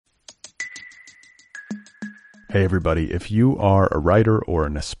Hey everybody, if you are a writer or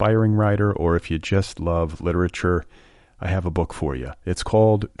an aspiring writer, or if you just love literature, I have a book for you. It's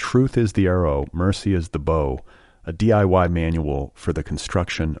called Truth is the Arrow, Mercy is the Bow, a DIY manual for the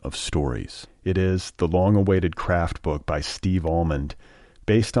construction of stories. It is the long-awaited craft book by Steve Almond,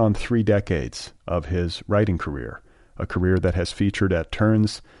 based on 3 decades of his writing career, a career that has featured at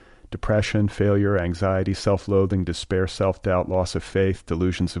turns depression, failure, anxiety, self-loathing, despair, self-doubt, loss of faith,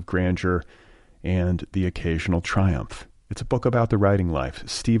 delusions of grandeur, and the occasional triumph. It's a book about the writing life.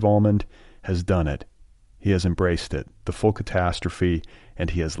 Steve Almond has done it. He has embraced it, the full catastrophe, and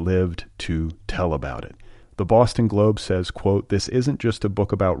he has lived to tell about it. The Boston Globe says, quote, "This isn't just a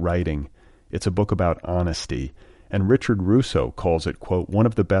book about writing, it's a book about honesty." And Richard Russo calls it, quote, "one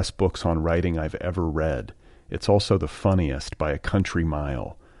of the best books on writing I've ever read. It's also the funniest by a country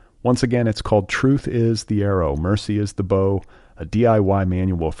mile." Once again, it's called Truth is the Arrow, Mercy is the Bow, a DIY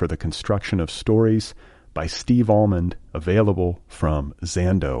manual for the construction of stories by Steve Almond, available from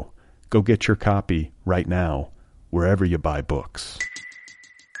Zando. Go get your copy right now, wherever you buy books.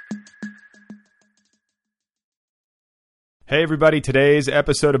 Hey everybody, today's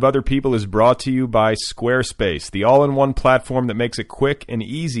episode of Other People is brought to you by Squarespace, the all-in-one platform that makes it quick and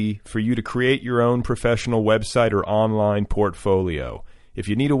easy for you to create your own professional website or online portfolio. If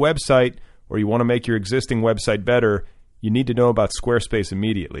you need a website or you want to make your existing website better, you need to know about Squarespace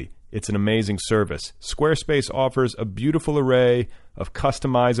immediately. It's an amazing service. Squarespace offers a beautiful array of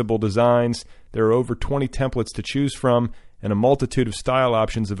customizable designs. There are over 20 templates to choose from and a multitude of style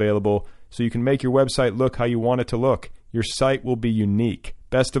options available, so you can make your website look how you want it to look. Your site will be unique.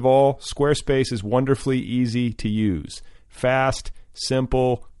 Best of all, Squarespace is wonderfully easy to use. Fast,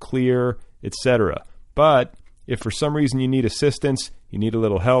 simple, clear, etc. But if for some reason you need assistance, you need a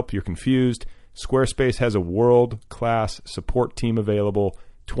little help, you're confused, Squarespace has a world-class support team available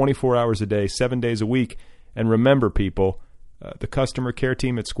 24 hours a day, 7 days a week. And remember, people, the customer care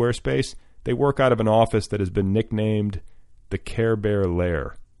team at Squarespace, they work out of an office that has been nicknamed the Care Bear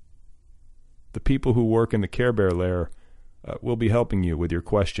Lair. The people who work in the Care Bear Lair will be helping you with your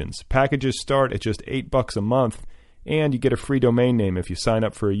questions. Packages start at just $8 a month, and you get a free domain name if you sign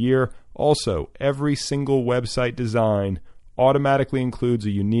up for a year. Also, every single website design automatically includes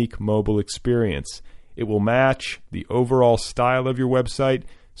a unique mobile experience. It will match the overall style of your website,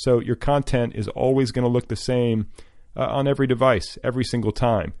 so your content is always going to look the same on every device, every single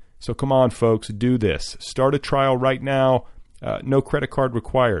time. So come on, folks, do this. Start a trial right now. No credit card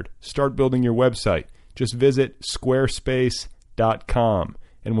required. Start building your website. Just visit squarespace.com.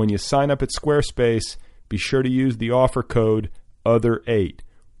 And when you sign up at Squarespace, be sure to use the offer code OTHER8.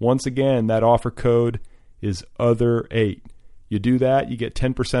 Once again, that offer code is OTHER8. You do that, you get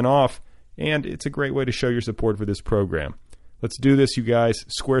 10% off, and it's a great way to show your support for this program. Let's do this, you guys.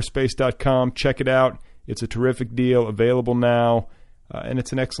 Squarespace.com. Check it out. It's a terrific deal, available now, and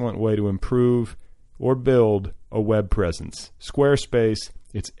it's an excellent way to improve or build a web presence. Squarespace,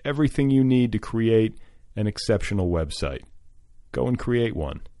 it's everything you need to create an exceptional website. Go and create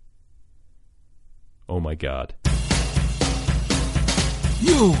one. Oh my God.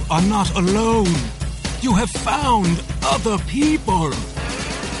 You are not alone. You have found other people.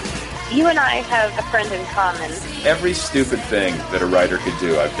 You and I have a friend in common. Every stupid thing that a writer could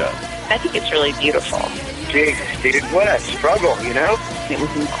do, I've done. I think it's really beautiful. Jesus, dude, what a struggle, you know? It was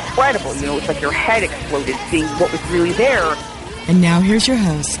incredible. You know, it's like your head exploded seeing what was really there. And now here's your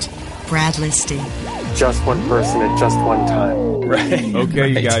host, Brad Listy. Just one person at just one time. Right. Okay,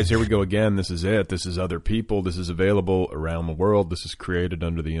 you guys, here we go again. This is it. This is Other People. This is available around the world. This is created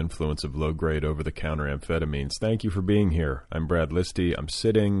under the influence of low-grade over-the-counter amphetamines. Thank you for being here. I'm Brad Listy. I'm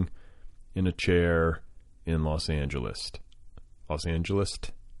sitting in a chair in Los Angeles. Los Angeles?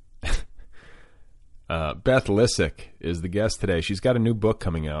 Beth Lissick is the guest today. She's got a new book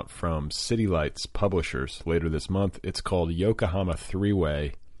coming out from City Lights Publishers later this month. It's called Yokohama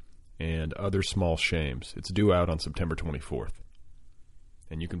Three-Way and Other Small Shames. It's due out on September 24th.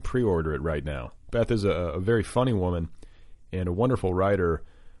 And you can pre-order it right now. Beth is a very funny woman and a wonderful writer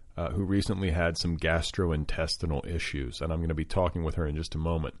who recently had some gastrointestinal issues. And I'm going to be talking with her in just a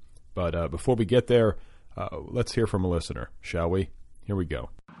moment. But before we get there, let's hear from a listener, shall we? Here we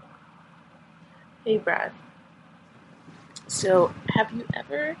go. Hey, Brad. So, have you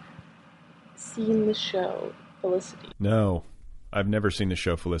ever seen the show Felicity? No, I've never seen the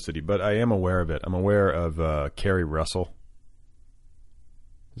show Felicity, but I am aware of it. I'm aware of Carrie Russell.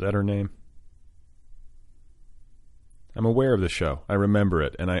 Is that her name? I'm aware of the show. I remember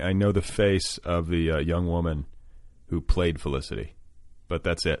it, and I know the face of the young woman who played Felicity, but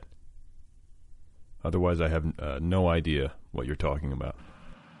that's it. Otherwise, I have no idea what you're talking about.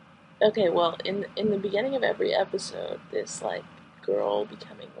 Okay, well, in the beginning of every episode, this like girl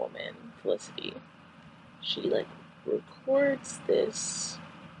becoming woman, Felicity, she like records this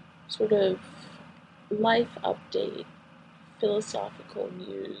sort of life update, philosophical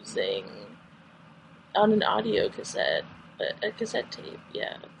musing on an audio cassette, a cassette tape.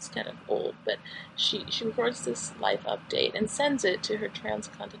 Yeah, it's kind of old, but she records this life update and sends it to her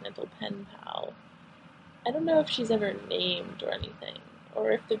transcontinental pen pal. I don't know if she's ever named or anything,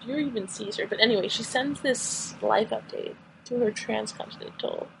 or if the viewer even sees her, but anyway, she sends this life update to her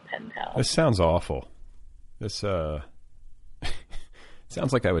transcontinental pen pal. This sounds awful. This sounds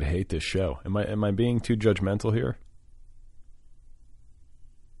like I would hate this show. Am I being too judgmental here?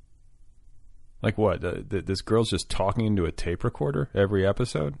 Like what? This girl's just talking into a tape recorder every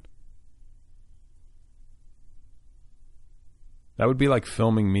episode? That would be like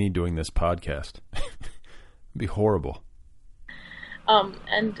filming me doing this podcast. It'd be horrible.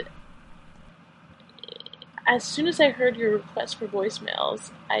 And as soon as I heard your request for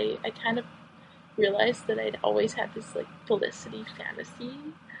voicemails, I kind of realized that I'd always had this like Felicity fantasy.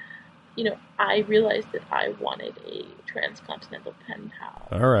 You know, I realized that I wanted a transcontinental pen pal.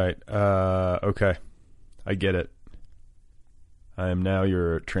 All right. Okay. I get it. I am now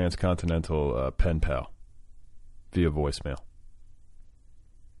your transcontinental pen pal via voicemail.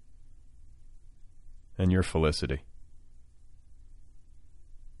 And you're Felicity.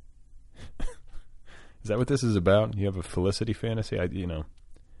 Is that what this is about? You have a Felicity fantasy? This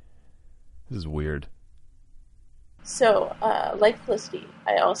is weird. So, like Felicity,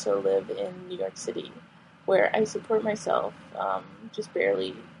 I also live in New York City, where I support myself just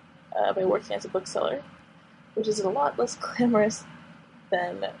barely by working as a bookseller, which is a lot less glamorous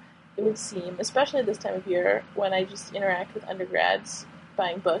than it would seem, especially at this time of year when I just interact with undergrads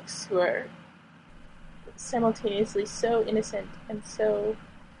buying books who are simultaneously so innocent and so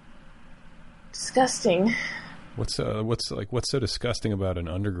disgusting. What's so disgusting about an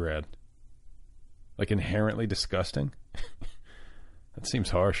undergrad? Like inherently disgusting? That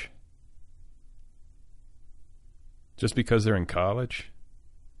seems harsh. Just because they're in college?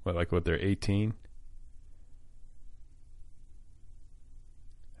 What, they're 18?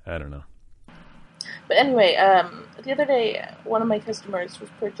 I don't know. But anyway, the other day, one of my customers was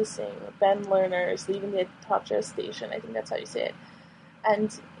purchasing Ben Lerner's Leaving the Atocha Station. I think that's how you say it.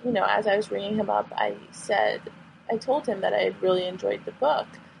 And, as I was ringing him up, I told him that I had really enjoyed the book.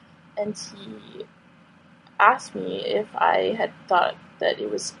 And he asked me if I had thought that it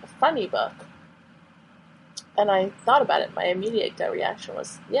was a funny book. And I thought about it. My immediate gut reaction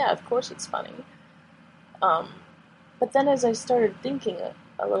was, yeah, of course it's funny. But then as I started thinking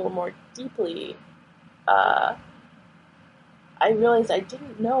a little more deeply, I realized I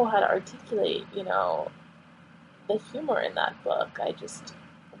didn't know how to articulate, the humor in that book. I just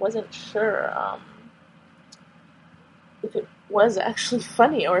wasn't sure if it was actually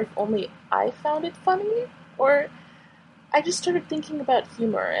funny or if only I found it funny. Or I just started thinking about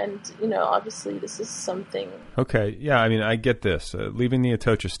humor, and, obviously this is something... Okay, yeah, I get this. Leaving the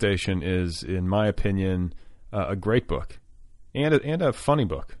Atocha Station is, in my opinion, a great book. And a funny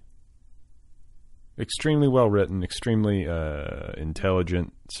book. Extremely well written, extremely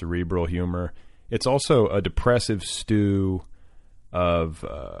intelligent, cerebral humor. It's also a depressive stew of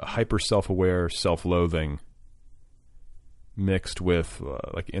hyper self-aware self-loathing mixed with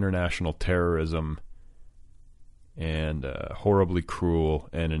international terrorism and horribly cruel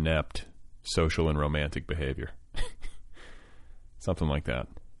and inept social and romantic behavior. Something like that.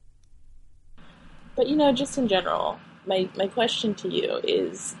 But, just in general, my question to you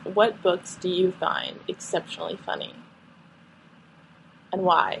is, what books do you find exceptionally funny? And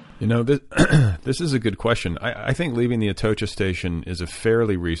why? This is a good question. I think Leaving the Atocha Station is a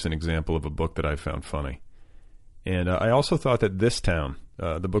fairly recent example of a book that I found funny. And I also thought that This Town,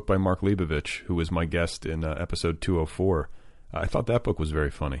 the book by Mark Leibovich, who was my guest in episode 204, I thought that book was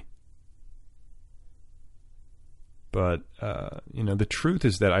very funny. But, the truth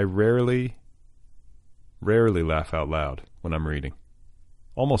is that I rarely laugh out loud when I'm reading.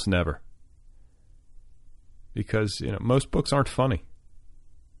 Almost never. Because, most books aren't funny.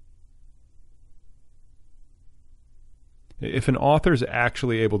 If an author's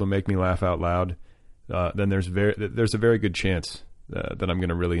actually able to make me laugh out loud, then there's a very good chance that I'm going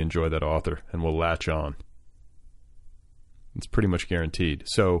to really enjoy that author and will latch on. It's pretty much guaranteed.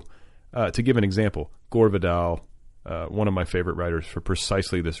 So, to give an example, Gore Vidal, one of my favorite writers for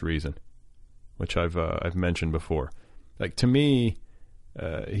precisely this reason, which I've mentioned before. Like, to me,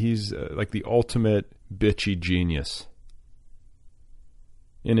 he's like the ultimate bitchy genius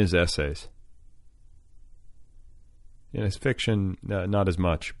in his essays. In his fiction, not as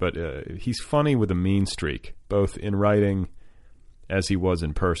much, but he's funny with a mean streak, both in writing as he was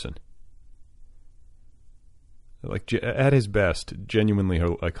in person. Like at his best, genuinely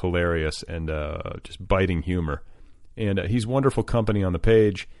like hilarious and just biting humor. And he's wonderful company on the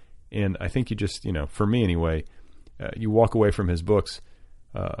page. And I think you just, for me anyway, you walk away from his books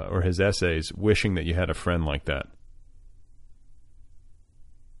or his essays wishing that you had a friend like that.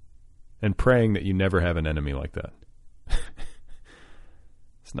 And praying that you never have an enemy like that.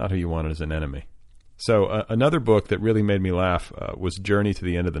 It's not who you want as an enemy. So another book that really made me laugh was Journey to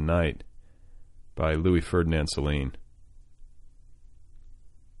the End of the Night by Louis Ferdinand Céline.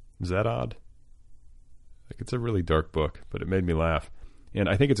 Is that odd? Like, it's a really dark book, but it made me laugh. And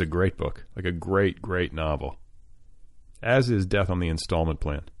I think it's a great book, like a great, great novel. As is Death on the Installment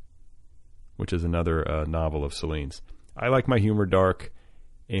Plan, which is another novel of Céline's. I like my humor dark,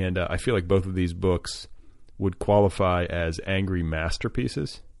 and I feel like both of these books would qualify as angry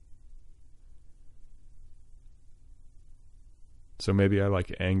masterpieces. So maybe I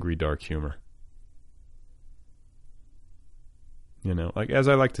like angry dark humor. Like as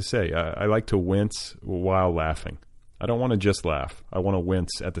I like to say, I like to wince while laughing. I don't want to just laugh. I want to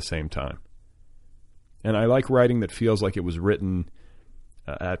wince at the same time. And I like writing that feels like it was written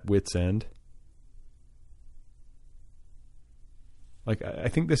at wit's end. Like, I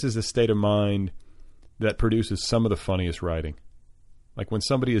think this is a state of mind that produces some of the funniest writing. Like when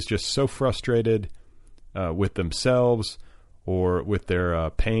somebody is just so frustrated with themselves or with their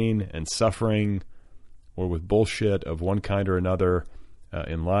pain and suffering or with bullshit of one kind or another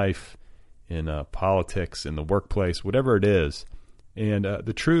in life, in politics, in the workplace, whatever it is. And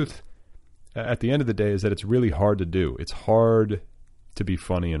the truth at the end of the day is that it's really hard to do. It's hard to be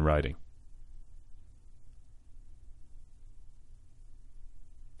funny in writing.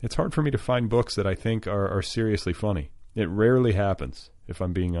 It's hard for me to find books that I think are seriously funny. It rarely happens, if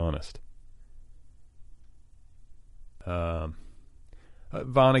I'm being honest.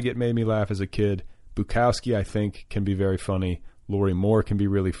 Vonnegut made me laugh as a kid. Bukowski, I think, can be very funny. Lori Moore can be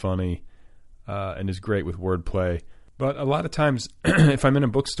really funny and is great with wordplay. But a lot of times, if I'm in a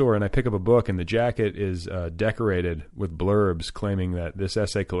bookstore and I pick up a book and the jacket is decorated with blurbs claiming that this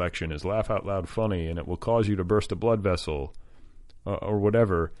essay collection is laugh out loud funny and it will cause you to burst a blood vessel or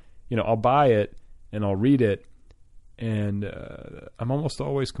whatever, I'll buy it and I'll read it, and I'm almost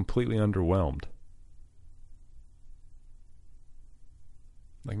always completely underwhelmed.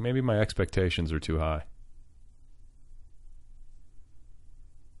 Like maybe my expectations are too high.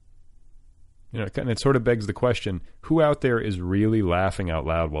 And it sort of begs the question, who out there is really laughing out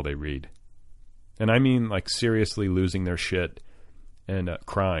loud while they read? And I mean like seriously losing their shit and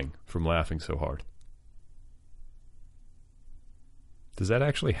crying from laughing so hard. Does that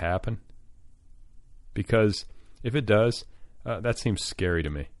actually happen? Because if it does, that seems scary to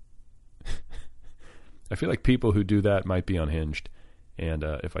me. I feel like people who do that might be unhinged. And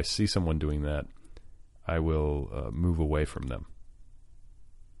if I see someone doing that, I will move away from them.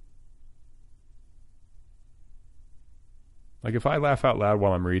 Like if I laugh out loud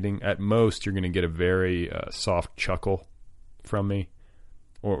while I'm reading, at most you're going to get a very soft chuckle from me.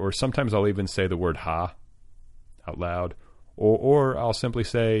 Or sometimes I'll even say the word ha out loud. Or I'll simply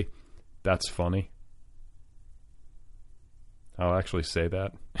say, that's funny. I'll actually say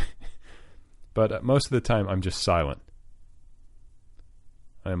that. But most of the time I'm just silent.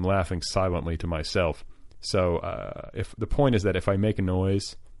 I'm laughing silently to myself. So if the point is that if I make a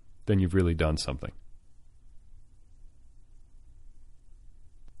noise, then you've really done something.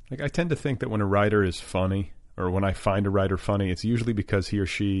 Like I tend to think that when a writer is funny, or when I find a writer funny, it's usually because he or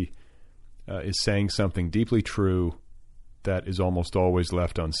she is saying something deeply true that is almost always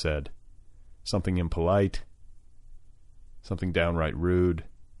left unsaid. Something impolite, something downright rude,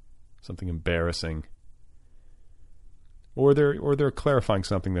 something embarrassing. Or they're clarifying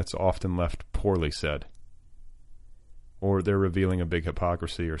something that's often left poorly said. Or they're revealing a big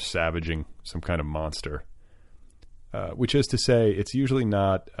hypocrisy or savaging some kind of monster. Which is to say, it's usually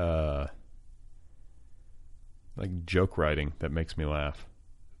not like joke writing that makes me laugh.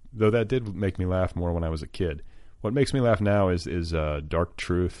 Though that did make me laugh more when I was a kid. What makes me laugh now is dark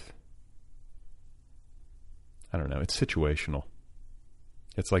truth. I don't know. It's situational.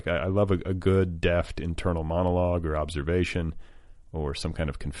 It's like I love a good, deft internal monologue or observation or some kind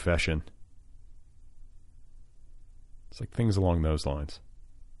of confession. It's like things along those lines.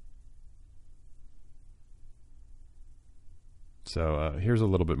 So here's a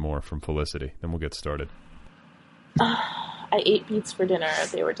little bit more from Felicity, then we'll get started. I ate beets for dinner.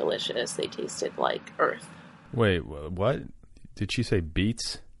 They were delicious. They tasted like earth. Wait, what? Did she say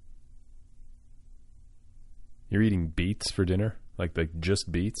beets? You're eating beets for dinner? Like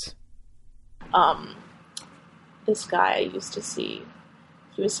just beets? This guy I used to see,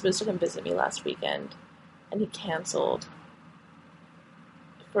 he was supposed to come visit me last weekend, and he canceled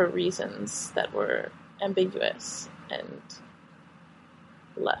for reasons that were ambiguous and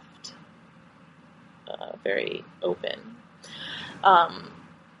left very open.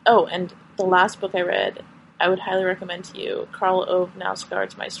 And the last book I read, I would highly recommend to you, Karl Ove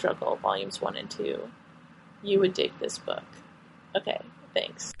Knausgaard's My Struggle, Volumes 1 and 2. You would dig this book. Okay,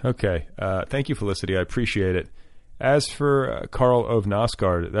 thanks. Okay, thank you, Felicity. I appreciate it. As for Karl Ove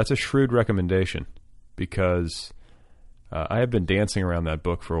Knausgaard, that's a shrewd recommendation because I have been dancing around that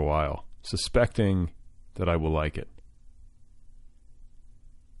book for a while, suspecting that I will like it.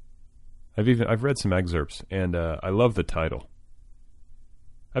 I've read some excerpts, and I love the title.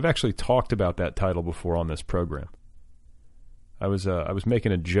 I've actually talked about that title before on this program. I was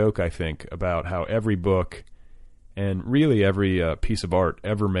making a joke, I think, about how every book and really every piece of art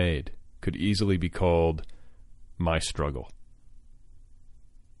ever made could easily be called My Struggle,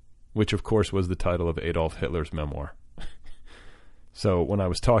 which of course was the title of Adolf Hitler's memoir. So when I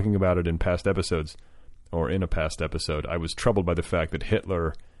was talking about it in past episodes, or in a past episode, I was troubled by the fact that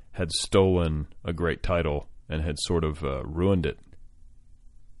Hitler had stolen a great title and had sort of ruined it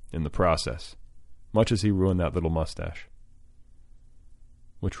in the process, much as he ruined that little mustache,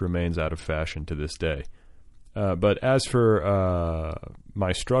 which remains out of fashion to this day. But as for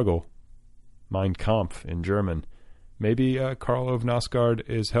My Struggle, Mein Kampf in German, maybe Karl Ove Knausgaard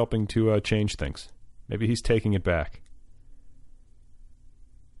is helping to change things. Maybe he's taking it back,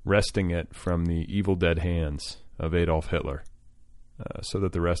 wresting it from the evil dead hands of Adolf Hitler, so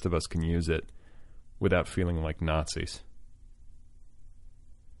that the rest of us can use it without feeling like Nazis.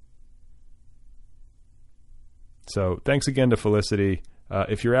 So thanks again to Felicity.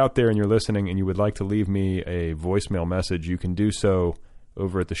 If you're out there and you're listening and you would like to leave me a voicemail message, you can do so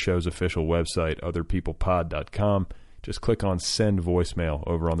over at the show's official website, otherpeoplepod.com. Just click on Send Voicemail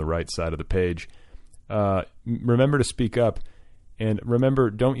over on the right side of the page. Remember to speak up, and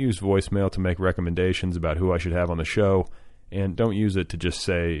remember, don't use voicemail to make recommendations about who I should have on the show, and don't use it to just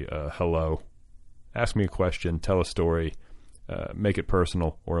say hello. Ask me a question, tell a story, make it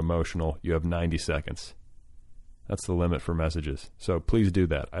personal or emotional. You have 90 seconds. That's the limit for messages. So please do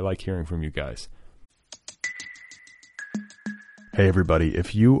that. I like hearing from you guys. Hey, everybody.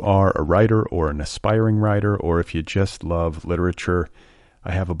 If you are a writer or an aspiring writer, or if you just love literature,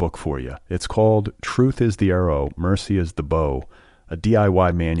 I have a book for you. It's called Truth is the Arrow, Mercy is the Bow, a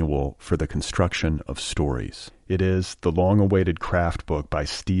DIY manual for the construction of stories. It is the long-awaited craft book by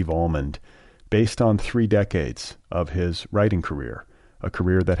Steve Almond, based on 3 decades of his writing career, a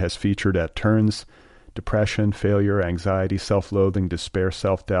career that has featured at turns depression, failure, anxiety, self-loathing, despair,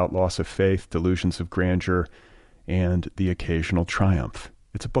 self-doubt, loss of faith, delusions of grandeur, and the occasional triumph.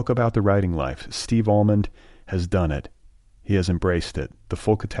 It's a book about the writing life. Steve Almond has done it. He has embraced it, the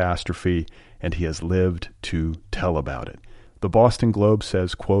full catastrophe, and he has lived to tell about it. The Boston Globe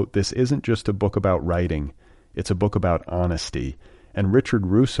says, quote, "This isn't just a book about writing, it's a book about honesty." And Richard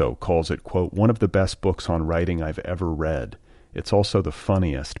Russo calls it, quote, "one of the best books on writing I've ever read. It's also the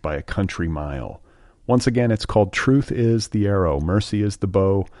funniest by a country mile." Once again, it's called Truth is the Arrow, Mercy is the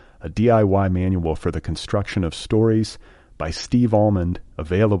Bow, a DIY manual for the construction of stories by Steve Almond,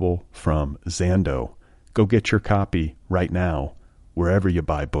 available from Zando. Go get your copy right now, wherever you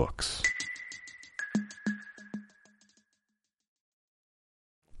buy books.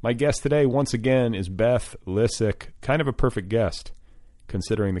 My guest today, once again, is Beth Lissick. Kind of a perfect guest,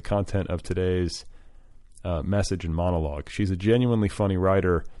 considering the content of today's message and monologue. She's a genuinely funny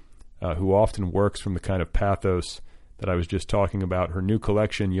writer who often works from the kind of pathos that I was just talking about. Her new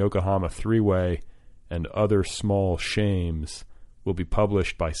collection, Yokohama Three-Way and Other Small Shames, will be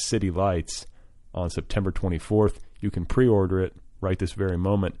published by City Lights on September 24th. You can pre-order it right this very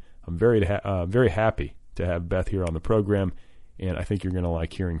moment. I'm very happy to have Beth here on the program, and I think you're going to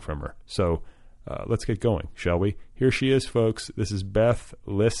like hearing from her. So let's get going, shall we? Here she is, folks. This is Beth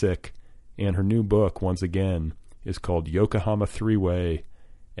Lissick, and her new book, once again, is called Yokohama Three-Way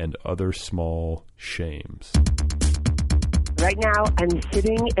and Other Small Shames. Right now, I'm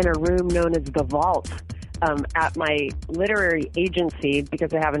sitting in a room known as The Vault at my literary agency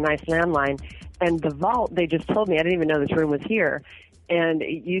because I have a nice landline. And The Vault, they just told me, I didn't even know this room was here. And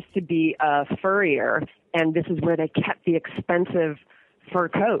it used to be a furrier, and this is where they kept the expensive fur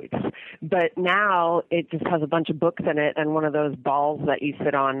coats. But now it just has a bunch of books in it and one of those balls that you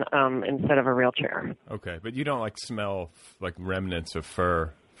sit on instead of a real chair. Okay, but you don't smell like remnants of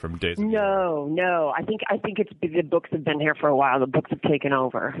fur from Days of No. I think it's the books have been here for a while. The books have taken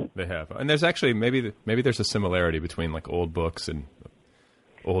over. They have, and there's actually maybe there's a similarity between like old books and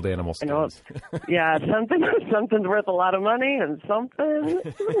old animal skins. Yeah, something's worth a lot of money, and something's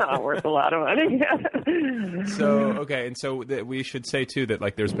not worth a lot of money. So we should say too that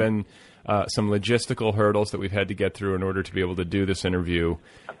like there's been some logistical hurdles that we've had to get through in order to be able to do this interview.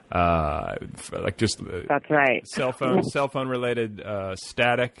 That's right. Cell phone related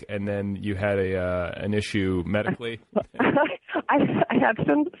static, and then you had an issue medically. I had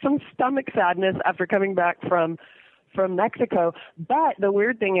some stomach sadness after coming back from Mexico, but the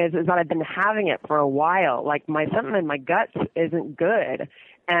weird thing is that I've been having it for a while. Like something in my guts isn't good,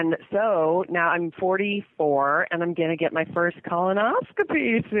 and so now I'm 44 and I'm gonna get my first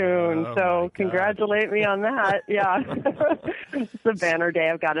colonoscopy soon. So congratulate me on that. Yeah, it's a banner day.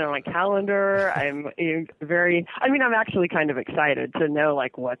 I've got it on my calendar. I'm actually kind of excited to know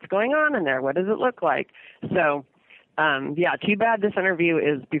like what's going on in there. What does it look like? So. Too bad this interview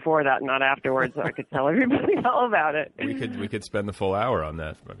is before that, not afterwards, so I could tell everybody all about it. We could spend the full hour on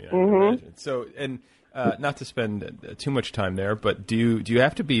that. I mean, so, and not to spend too much time there, but do you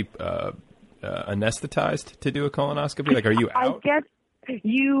have to be anesthetized to do a colonoscopy? Like, are you out? I guess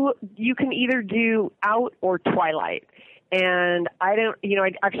you can either do out or twilight. And I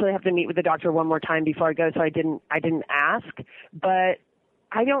actually have to meet with the doctor one more time before I go, so I didn't ask, but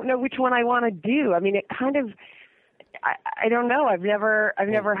I don't know which one I want to do. I mean, it kind of. I don't know. I've never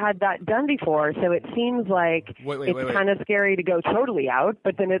had that done before, so it seems like it's kind of scary to go totally out,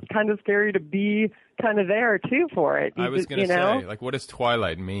 but then it's kind of scary to be kind of there too for it. I was going to say, like, what does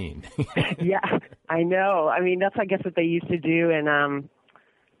twilight mean? Yeah, I know. I mean, that's I guess what they used to do in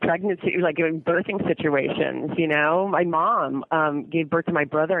pregnancy, like in birthing situations. You know, my mom gave birth to my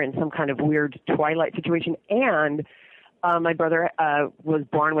brother in some kind of weird twilight situation, and my brother was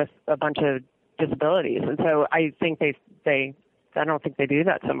born with a bunch of disabilities, and so I think I don't think they do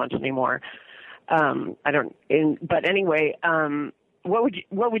that so much anymore. But anyway, what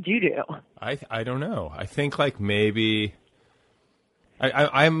would you do? I don't know. I think like maybe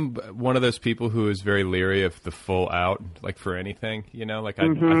I'm one of those people who is very leery of the full out, like for anything, you know, like I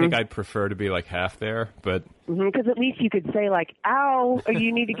think I'd prefer to be like half there, but because at least you could say like, ow,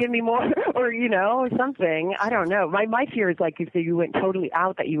 you need to give me more, or, you know, something. I don't know. My fear is like if you went totally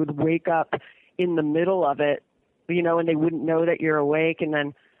out that you would wake up in the middle of it, you know, and they wouldn't know that you're awake, and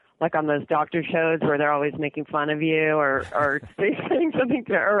then like on those doctor shows where they're always making fun of you or saying something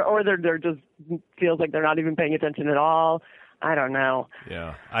or they're just feels like they're not even paying attention at all. I don't know.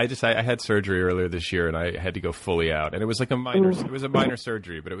 Yeah, I had surgery earlier this year, and I had to go fully out, and it was like a minor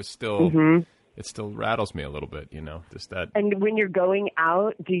surgery, but it was still it still rattles me a little bit, you know, just that. And when you're going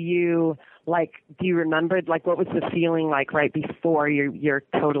out, do you remember like what was the feeling like right before you're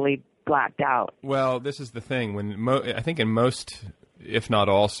totally blacked out? Well, this is the thing. I think in most, if not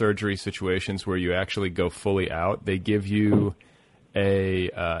all, surgery situations where you actually go fully out, they give you a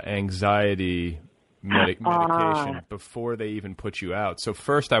anxiety medication before they even put you out. So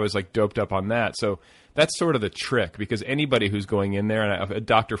first I was like doped up on that. So that's sort of the trick, because anybody who's going in there, and a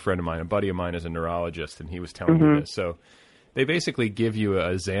doctor friend of mine, a buddy of mine is a neurologist, and he was telling me this. So they basically give you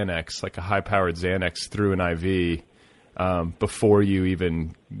a Xanax, like a high-powered Xanax through an IV before you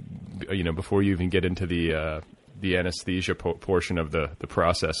even get into the anesthesia portion of the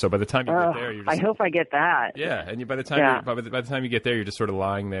process. So by the time you get there, you're just, I hope I get that. Yeah, and by the time you get there, you're just sort of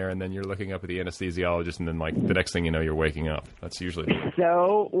lying there, and then you're looking up at the anesthesiologist, and then like the next thing you know, you're waking up. That's usually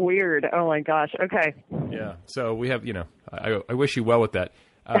so weird. Oh my gosh. Okay. Yeah. So we have, you know, I wish you well with that.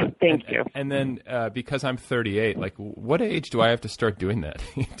 Thank you. And then because I'm 38, like, what age do I have to start doing that?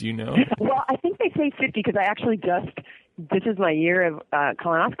 Do you know? Well, I think they say 50 because I actually this is my year of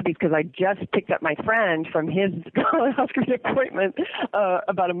colonoscopies, because I just picked up my friend from his colonoscopy appointment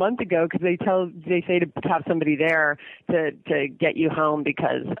about a month ago, because they say to have somebody there to get you home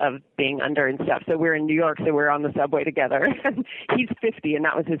because of being under and stuff. So we're in New York, so we're on the subway together. He's 50, and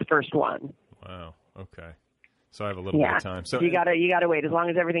that was his first one. Wow. Okay. So I have a little bit of time. So you gotta wait. As long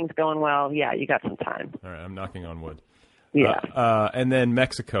as everything's going well, yeah, you got some time. All right, I'm knocking on wood. Yeah. And then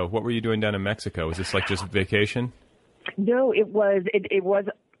Mexico. What were you doing down in Mexico? Was this like just vacation? No, it was.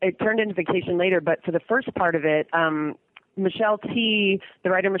 It turned into vacation later, but for the first part of it, Michelle T, the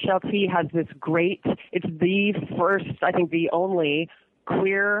writer Michelle T, has this great. It's the first, I think, the only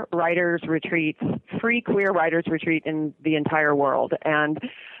queer writers retreat, free queer writers retreat in the entire world, and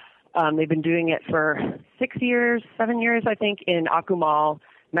they've been doing it for 7 years, I think, in Akumal,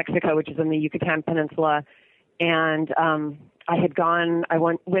 Mexico, which is in the Yucatan Peninsula. And I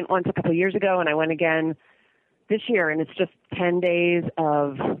went once a couple of years ago, and I went again this year, and it's just 10 days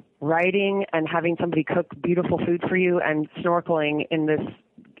of writing and having somebody cook beautiful food for you and snorkeling in this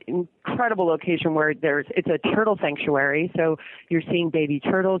incredible location where it's a turtle sanctuary. So you're seeing baby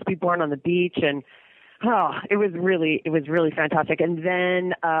turtles be born on the beach, and it was really fantastic. And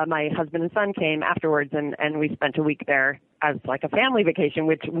then my husband and son came afterwards, and we spent a week there as like a family vacation,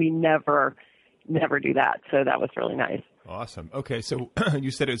 which we never do that. So that was really nice. Awesome. Okay, so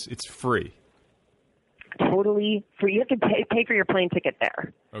you said it's free. Totally free. You have to pay for your plane ticket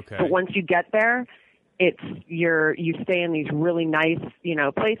there. Okay. But once you get there, you stay in these really nice,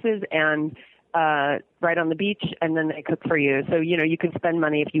 places and right on the beach, and then they cook for you. So, you can spend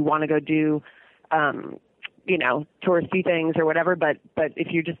money if you want to go do touristy things or whatever, but if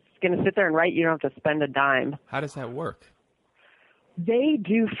you're just going to sit there and write, you don't have to spend a dime. How does that work? They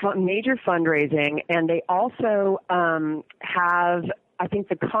do major fundraising, and they also have, I think,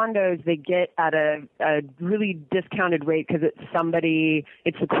 the condos they get at a really discounted rate because it's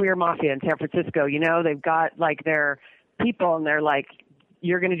the queer mafia in San Francisco. They've got like their people, and they're like,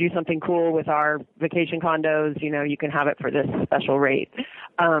 you're going to do something cool with our vacation condos, you can have it for this special rate.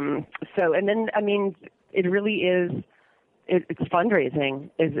 It really is, it's fundraising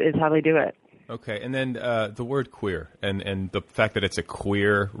is how they do it. Okay, and then the word queer and the fact that it's a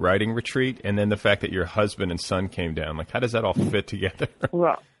queer writing retreat, and then the fact that your husband and son came down. Like, how does that all fit together?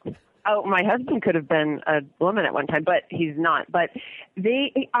 Well, my husband could have been a woman at one time, but he's not. But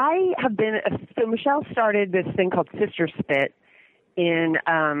so Michelle started this thing called Sister Spit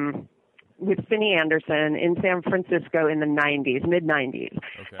with Finney Anderson in San Francisco in the mid-90s.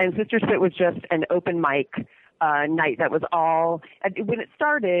 Okay. And Sister Spit was just an open mic night that was all, when it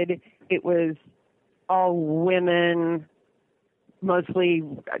started, it was all women, mostly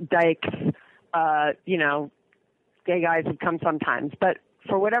dykes, gay guys would come sometimes. But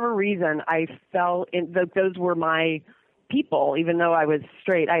for whatever reason, I fell in, those were my people, even though I was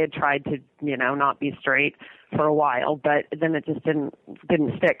straight. I had tried to, not be straight for a while, but then it just didn't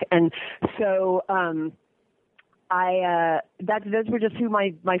stick. And so, those were just who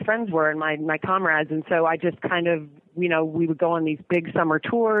my friends were and my comrades. And so I just kind of, we would go on these big summer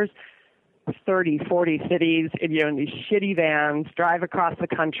tours, 30, 40 cities, in these shitty vans, drive across the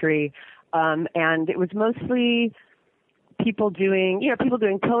country. And it was mostly people doing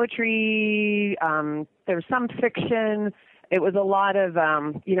poetry. There was some fiction. It was a lot of,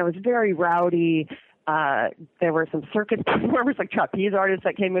 it was very rowdy. There were some circus performers, like trapeze artists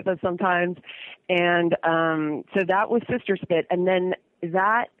that came with us sometimes. And so that was Sister Spit. And then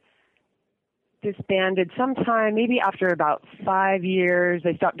that disbanded sometime, maybe after about 5 years.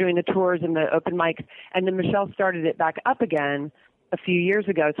 They stopped doing the tours and the open mics. And then Michelle started it back up again a few years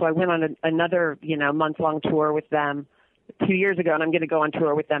ago. So I went on another, month-long tour with them 2 years ago, and I'm going to go on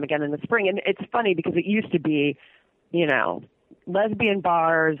tour with them again in the spring. And it's funny because it used to be, lesbian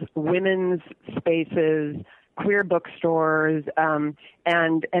bars, women's spaces, queer bookstores, and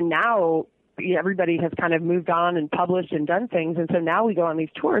now everybody has kind of moved on and published and done things, and so now we go on these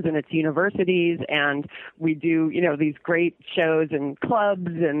tours, and it's universities, and we do these great shows and clubs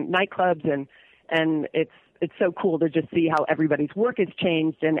and nightclubs, and it's so cool to just see how everybody's work has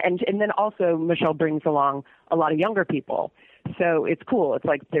changed, and then also Michelle brings along a lot of younger people, so it's cool. It's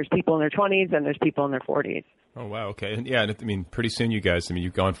like there's people in their 20s and there's people in their 40s. Oh, wow. Okay. And yeah, I mean, pretty soon you guys,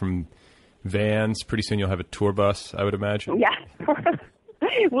 you've gone from vans. Pretty soon you'll have a tour bus, I would imagine. Yeah.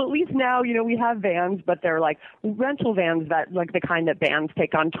 Well, at least now, we have vans, but they're like rental vans that like the kind that bands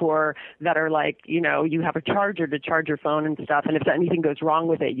take on tour that are like, you have a charger to charge your phone and stuff. And if anything goes wrong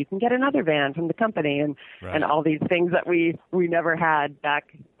with it, you can get another van from the company and all these things that we never had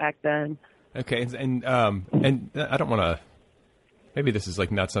back then. Okay. And I don't want to, maybe this is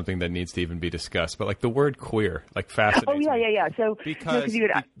like not something that needs to even be discussed, but like the word queer, like fascinates me. Yeah. So because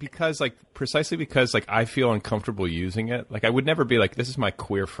precisely because I feel uncomfortable using it. Like I would never be like, this is my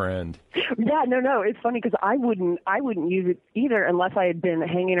queer friend. Yeah, no. It's funny because I wouldn't use it either unless I had been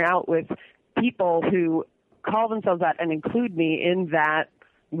hanging out with people who call themselves that and include me in that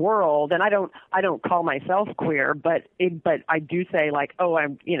world. And I don't call myself queer, but I do say like, oh,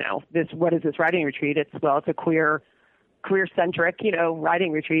 I'm what is this writing retreat? It's a queer-centric,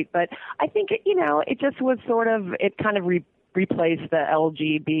 writing retreat. But I think, it just was sort of, it kind of replaced the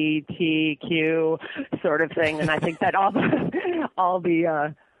LGBTQ sort of thing. And I think that all the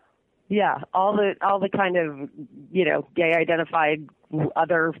kind of, gay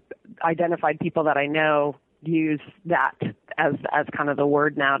other identified people that I know use that as kind of the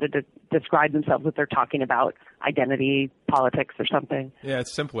word now to describe themselves if they're talking about identity, politics, or something. Yeah,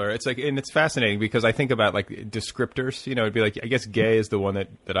 it's simpler. It's like, and it's fascinating because I think about like descriptors. You know, it'd be like, I guess gay is the one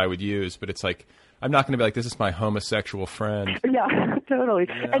that I would use, but it's like, I'm not going to be like, this is my homosexual friend. Yeah, totally.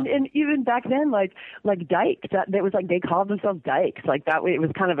 You know? And even back then, like dykes, that was like they called themselves dykes. Like that way, it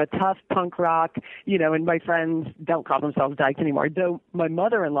was kind of a tough punk rock, you know. And my friends don't call themselves dykes anymore. Though my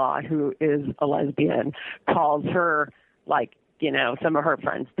mother-in-law, who is a lesbian, calls her like, you know, some of her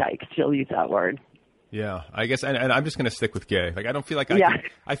friends dykes. She'll use that word. Yeah, I guess, and I'm just going to stick with gay. Like, I don't feel like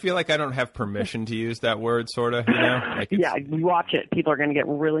I feel like I don't have permission to use that word, sort of, you know? Like yeah, watch it. People are going to get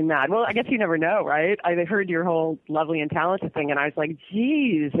really mad. Well, I guess you never know, right? I heard your whole lovely and talented thing, and I was like,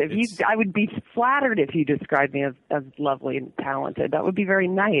 geez, I would be flattered if you described me as lovely and talented. That would be very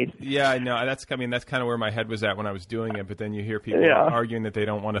nice. Yeah, I know. That's kind of where my head was at when I was doing it, but then you hear people arguing that they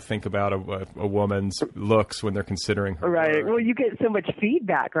don't want to think about a woman's looks when they're considering her. Right. Well, you get so much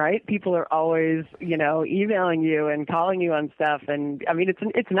feedback, right? People are always, you know, emailing you and calling you on stuff, and I mean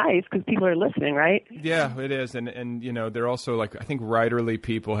it's nice because people are listening, right? Yeah, it is, and you know, they're also like, I think writerly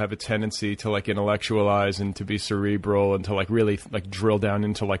people have a tendency to like intellectualize and to be cerebral and to like really like drill down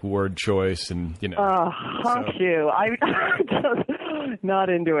into like word choice, and you know. I'm just not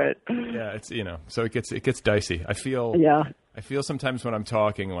into it. Yeah, it's, you know, so it gets dicey. I feel sometimes when I'm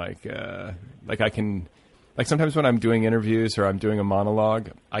talking like I can. Like sometimes when I'm doing interviews or I'm doing a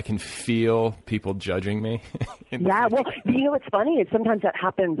monologue, I can feel people judging me. Yeah, well, you know what's funny is sometimes that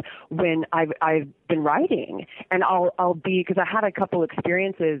happens when I've been writing, and I'll be, because I had a couple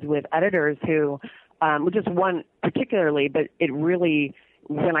experiences with editors who, just one particularly, but it really,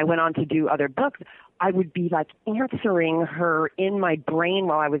 when I went on to do other books, I would be like answering her in my brain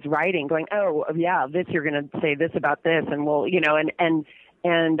while I was writing, going, oh yeah, this, you're going to say this about this, and well, you know, and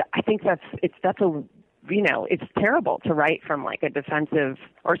I think that's a, you know, it's terrible to write from like a defensive,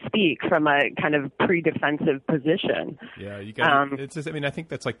 or speak from a kind of pre-defensive position. Yeah, you got. It's just, I mean, I think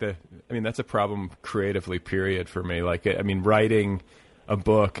that's like that's a problem creatively. Period for me. Like, I mean, writing a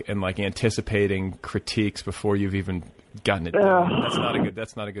book and like anticipating critiques before you've even gotten it done.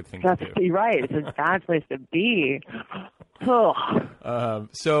 That's not a good thing to do. You're right. It's a bad place to be.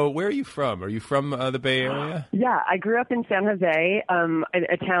 So where are you from? Are you from the Bay Area? Yeah, I grew up in San Jose,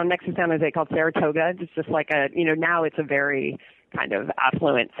 a town next to San Jose called Saratoga. It's just like now it's a very kind of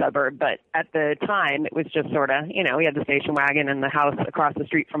affluent suburb, but at the time it was just sort of, you know, we had the station wagon, and the house across the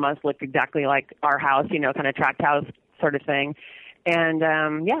street from us looked exactly like our house, you know, kind of tract house sort of thing. And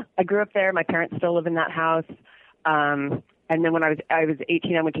I grew up there. My parents still live in that house. And then when I was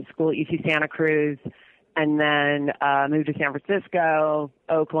 18, I went to school at UC Santa Cruz. And then moved to San Francisco,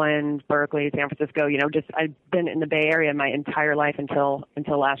 Oakland, Berkeley, San Francisco. You know, just I've been in the Bay Area my entire life until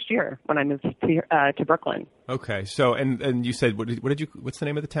last year when I moved to Brooklyn. Okay, so and you said what's the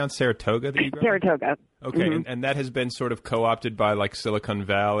name of the town? Saratoga that you grew up in? Saratoga. Okay, Mm-hmm. and that has been sort of co-opted by like Silicon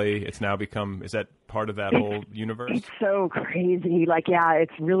Valley. It's now become, is that part of that whole universe? It's so crazy. Like, yeah,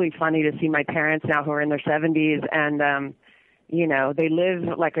 it's really funny to see my parents now who are in their 70s, and you know, they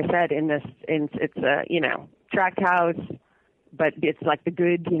live, like I said, it's a, you know, tract house, but it's like the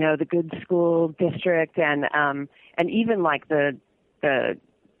good school district, and even like the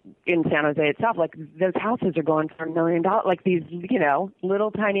in San Jose itself, like those houses are going for $1 million. Like these, you know,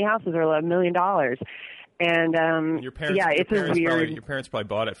 little tiny houses are $1 million. And your parents, it's a weird. Your parents probably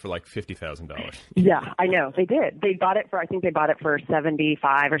bought it for like $50,000. Yeah, I know they did. They bought it for, I think they bought it for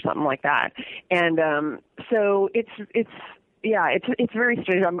 75 or something like that. And so it's very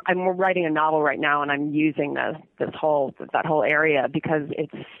strange. I'm writing a novel right now, and I'm using that whole area because it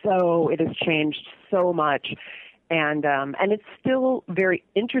has changed so much, and it's still very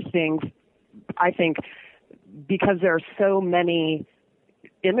interesting, I think, because there are so many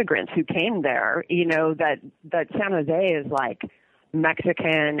immigrants who came there. You know, that San Jose is like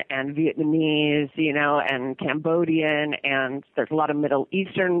Mexican and Vietnamese, you know, and Cambodian, and there's a lot of Middle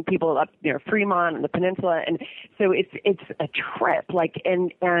Eastern people up near Fremont and the peninsula, and so it's a trip. Like,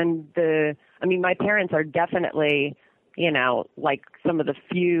 my parents are definitely, you know, like some of the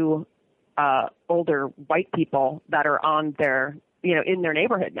few older white people that are on their, you know, in their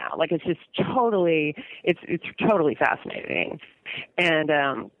neighborhood now. Like, it's just totally, it's totally fascinating. And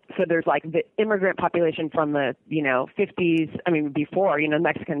so there's like the immigrant population from the, you know, 50s, I mean, before, you know,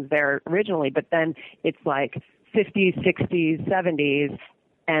 Mexicans there originally, but then it's like 50s, 60s, 70s,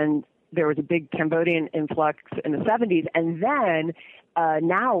 and there was a big Cambodian influx in the 70s. And then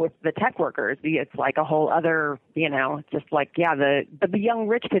now with the tech workers, it's like a whole other, you know, just like, yeah, but the young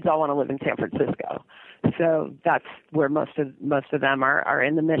rich kids all want to live in San Francisco. So that's where most of them are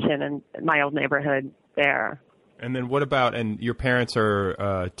in the Mission and my old neighborhood there. And then what about, and your parents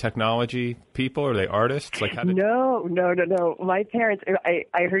are technology people? Are they artists? Like, how did... No. My parents,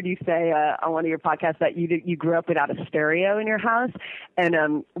 I heard you say on one of your podcasts that you grew up without a stereo in your house.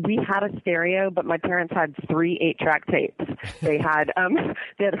 And we had a stereo, but my parents had 3 8-track tapes. They had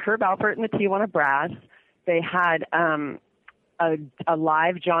Herb Alpert and the Tijuana Brass. They had a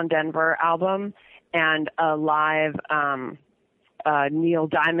live John Denver album and a live Neil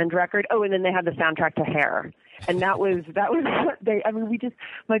Diamond record. Oh, and then they had the soundtrack to Hair. And that was what they, I mean,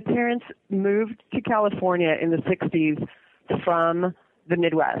 my parents moved to California in the 60s from the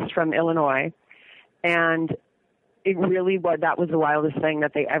Midwest, from Illinois. And it really that was the wildest thing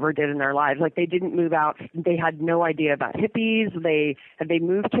that they ever did in their lives. Like, they didn't move out. They had no idea about hippies. They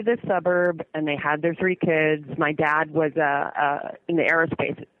moved to this suburb and they had their 3 kids. My dad was, in the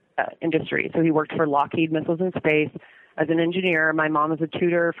aerospace industry. So he worked for Lockheed Missiles and Space as an engineer. My mom was a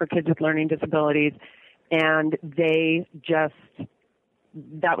tutor for kids with learning disabilities. And that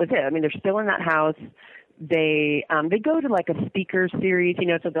was it. I mean, they're still in that house. They go to like a speaker series,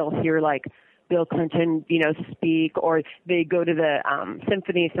 so they'll hear like Bill Clinton, speak, or they go to the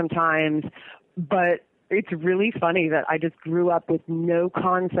symphony sometimes. But it's really funny that I just grew up with no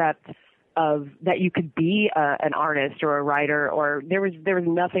concept of that you could be an artist or a writer, or there was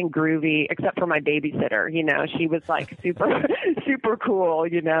nothing groovy except for my babysitter. She was like super cool,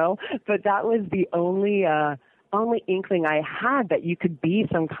 but that was the only inkling I had that you could be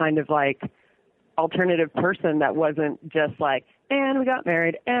some kind of like alternative person that wasn't just like, and we got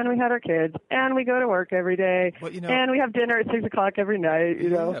married, and we had our kids, and we go to work every day, and we have dinner at 6:00 every night.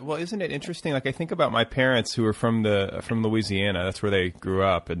 Yeah, well, isn't it interesting? Like, I think about my parents who are from Louisiana. That's where they grew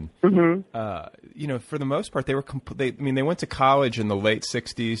up, and for the most part, they went to college in the late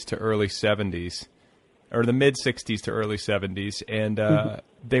 '60s to early '70s, or the mid '60s to early '70s, and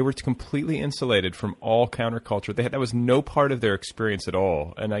they were completely insulated from all counterculture. That was no part of their experience at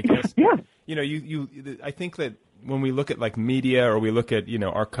all, and I guess I think that when we look at like media, or we look at,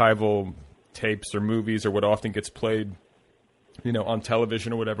 archival tapes or movies, or what often gets played, on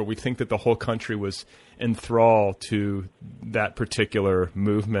television or whatever, we think that the whole country was enthralled to that particular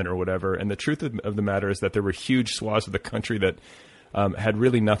movement or whatever. And the truth of the matter is that there were huge swaths of the country that had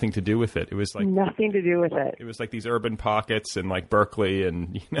really nothing to do with it. It was like nothing to do with it. It was like these urban pockets and like Berkeley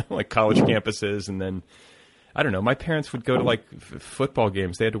and, like college campuses. And then, I don't know, my parents would go to like football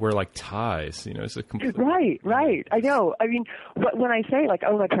games. They had to wear like ties, it's a complete... Right. I know. I mean, when I say like,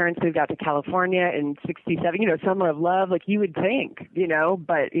 oh, my parents moved out to California in '67, summer of love, like you would think,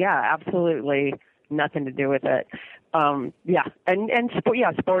 but yeah, absolutely nothing to do with it.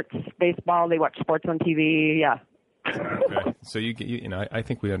 Sports, baseball, they watch sports on TV. Yeah. Okay. So I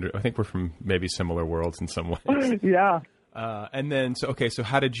think we're from maybe similar worlds in some ways. Yeah. And then, so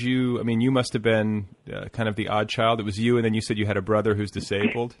how did you, you must have been kind of the odd child. It was you, and then you said you had a brother who's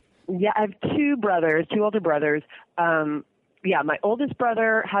disabled. Yeah, I have 2 older brothers. My oldest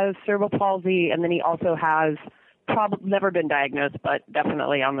brother has cerebral palsy, and then he also has never been diagnosed, but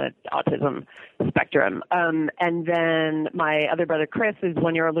definitely on the autism spectrum. And then my other brother, Chris, is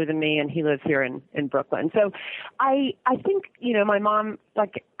 1 year older than me, and he lives here in Brooklyn. So I think, my mom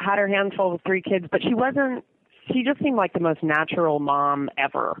like had her hands full with 3 kids, but she just seemed like the most natural mom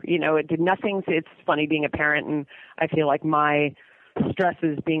ever. It did nothing. It's funny being a parent, and I feel like my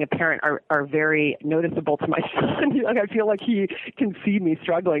stresses being a parent are very noticeable to my son. I feel like he can see me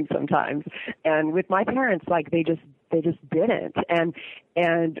struggling sometimes. And with my parents, like they just didn't.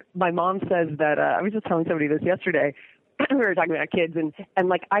 And my mom says that I was just telling somebody this yesterday. We were talking about kids, and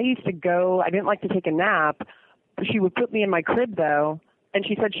like I used to go. I didn't like to take a nap. She would put me in my crib though. And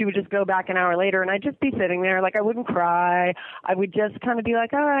she said she would just go back an hour later, and I'd just be sitting there. Like, I wouldn't cry. I would just kind of be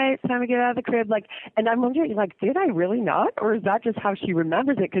like, all right, it's time to get out of the crib. Like, and I'm wondering, like, did I really not? Or is that just how she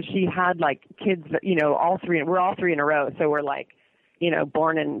remembers it? Because she had, like, kids that, we're all 3 in a row. So we're, like,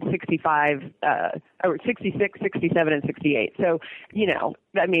 born in 65, or 66, 67, and 68. So, yeah.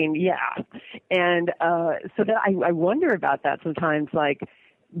 And so that I wonder about that sometimes, like,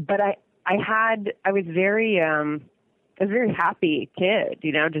 but I was very... a very happy kid,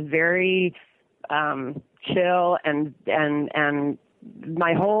 just very chill, and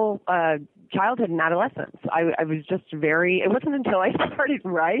my whole childhood and adolescence. I was just it wasn't until I started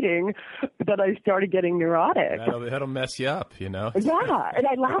writing that I started getting neurotic. That'll mess you up, Yeah, and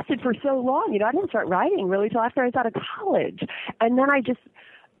I lasted for so long. I didn't start writing really till after I was out of college, and then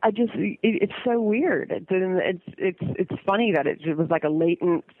it's so weird. It's funny that it was like a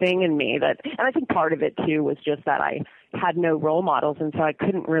latent thing in me and I think part of it too was just that I had no role models, and so I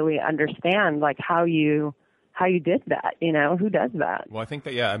couldn't really understand like how you did that. Who does that? Well, I think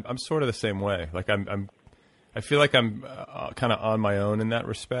that I'm sort of the same way. Like I'm I feel like I'm kind of on my own in that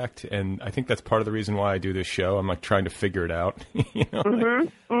respect, and I think that's part of the reason why I do this show. I'm like trying to figure it out, you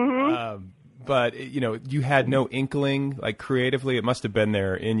know. But you had no inkling, like creatively. It must have been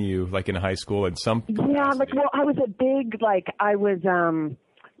there in you, like in high school, in some capacity. Yeah, I was a big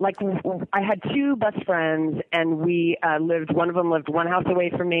I had two best friends, and we lived. One of them lived one house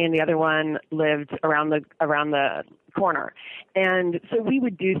away from me, and the other one lived around the corner. And so we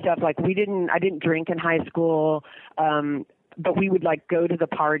would do stuff like I didn't drink in high school, but we would like go to the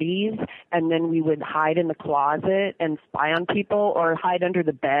parties, and then we would hide in the closet and spy on people, or hide under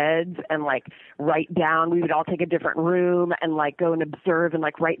the beds and like write down. We would all take a different room and like go and observe and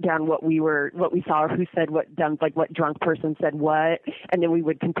like write down what we saw, or who said what, like what drunk person said what, and then we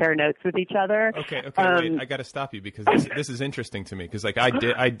would compare notes with each other. Okay, wait, I got to stop you because this is interesting to me because like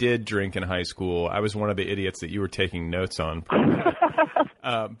I did drink in high school. I was one of the idiots that you were taking notes on.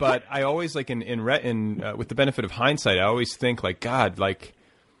 But I always like with the benefit of hindsight, I always think like, God, like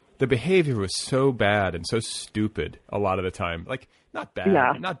the behavior was so bad and so stupid a lot of the time. Like not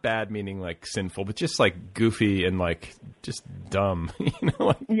bad meaning like sinful, but just like goofy and like just dumb, you know?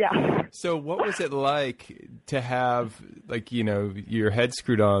 Like, yeah. So what was it like to have like, your head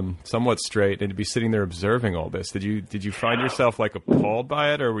screwed on somewhat straight and to be sitting there observing all this? Did you find yourself like appalled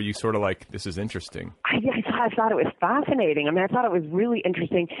by it, or were you sort of like, this is interesting? I thought it was fascinating. I mean, I thought it was really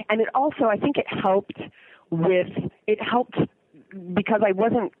interesting. And it also, I think it helped because I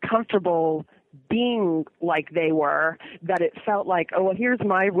wasn't comfortable being like they were, that it felt like, oh, well, here's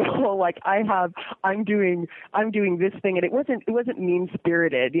my role. Like I'm doing this thing. And it wasn't mean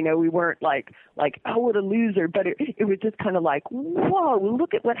spirited. We weren't like, oh, what a loser. But it was just kind of like, whoa,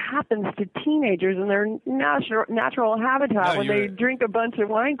 look at what happens to teenagers in their natural habitat when they drink a bunch of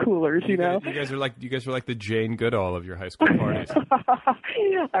wine coolers, you know? You guys were like the Jane Goodall of your high school parties.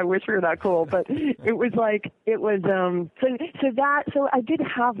 I wish we were that cool, but so I did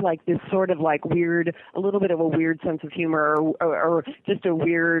have like this sort of like a little bit of a weird sense of humor, or just a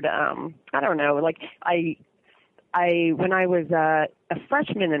weird, I don't know, like when I was a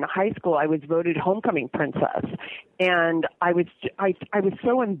freshman in high school, I was voted homecoming princess, and I was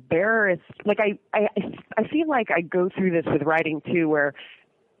so embarrassed. Like I feel like I go through this with writing too, where,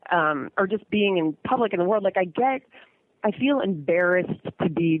 or just being in public in the world, like I feel embarrassed to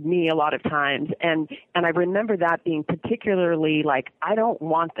be me a lot of times. And I remember that being particularly like, I don't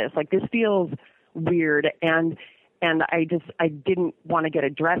want this. Like, this feels weird. And I didn't want to get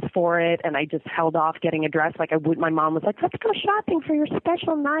a dress for it. And I just held off getting a dress. Like my mom was like, let's go shopping for your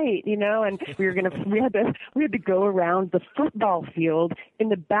special night, and we had to go around the football field in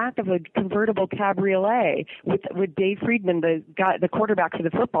the back of a convertible cabriolet with Dave Friedman, the quarterback for the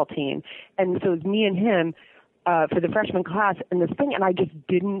football team. And so it was me and him, for the freshman class, and this thing, and I just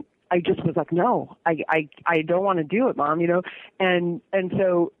was like, no, I don't want to do it, Mom, and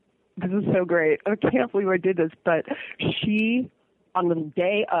so this is so great. I can't believe I did this, but on the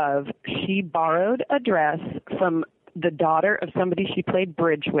day of, she borrowed a dress from the daughter of somebody she played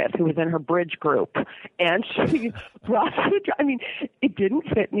bridge with, who was in her bridge group, and she brought it. I mean, it didn't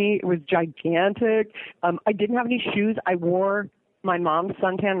fit me. It was gigantic. I didn't have any shoes. I wore my mom's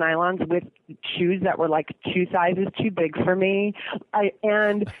suntan nylons with shoes that were like 2 sizes too big for me. I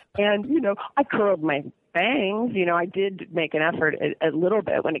curled my bangs. I did make an effort a little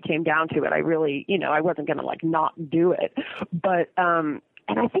bit when it came down to it. I really, I wasn't going to like not do it. But, and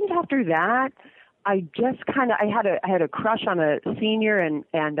I think after that, I just I had a crush on a senior, and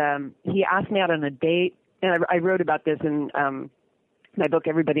he asked me out on a date, and I wrote about this in my book,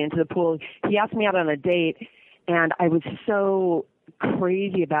 Everybody Into the Pool. He asked me out on a date, and I was so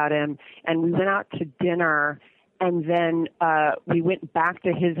crazy about him, and we went out to dinner, and then we went back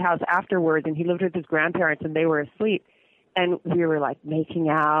to his house afterwards, and he lived with his grandparents, and they were asleep, and we were like making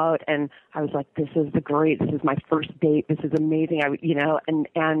out, and I was like, this is my first date, this is amazing, and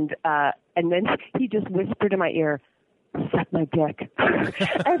then he just whispered in my ear, suck my dick. and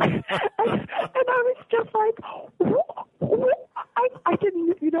I was just like, I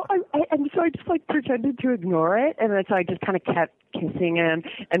didn't, and so I just like pretended to ignore it, and then so I just kind of kept kissing him,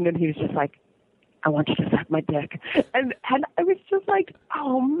 and then he was just like, I want you to suck my dick. And I was just like,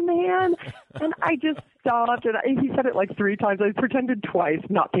 oh, man. And I just stopped, and he said it like 3 times. I pretended twice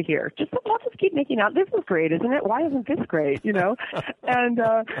not to hear. Just, let's just keep making out. This is great, isn't it? Why isn't this great, And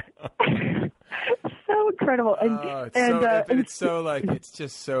so incredible. It's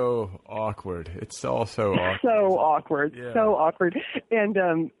just so awkward. It's all so awkward. So awkward. Yeah. So awkward. And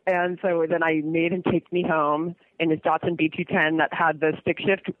so then I made him take me home in his Datsun B210 that had the stick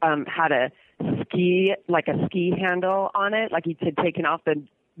shift, had a ski handle on it, like he had taken off the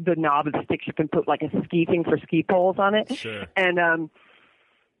the knob of the stick. You can put like a ski thing for ski poles on it. Sure. And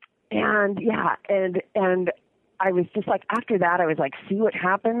I was just like, after that, I was like, see what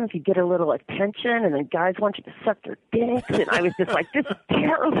happens? You get a little attention, and then guys want you to suck their dicks. And I was just like, this is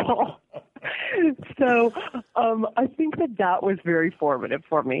terrible. So I think that was very formative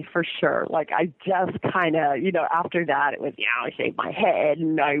for me, for sure. Like, I just kind of, after that, it was, I shaved my head,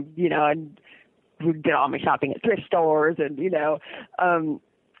 and I did all my shopping at thrift stores, and,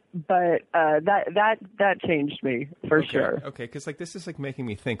 but that changed me, for sure. Okay, because, like, this is, like, making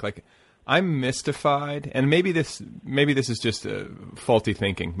me think, like, I'm mystified, and maybe this is just faulty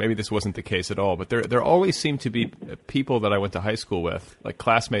thinking. Maybe this wasn't the case at all. But there always seem to be people that I went to high school with, like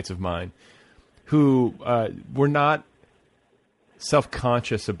classmates of mine, who were not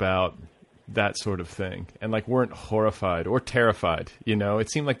self-conscious about that sort of thing, and like weren't horrified or terrified.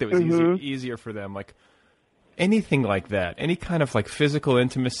 It seemed like that was easier for them. Like anything like that, any kind of like physical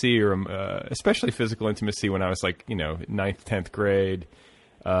intimacy, or especially physical intimacy when I was like 9th, 10th grade.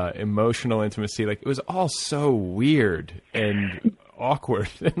 Emotional intimacy, like it was all so weird and awkward,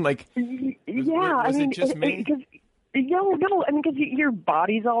 and like was it just me? No, I mean, because your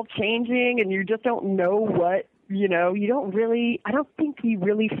body's all changing, and you just don't know what. You don't really, I don't think you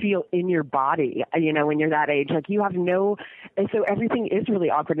really feel in your body, when you're that age. Like, you have and so everything is really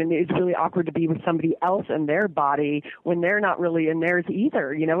awkward, and it's really awkward to be with somebody else in their body when they're not really in theirs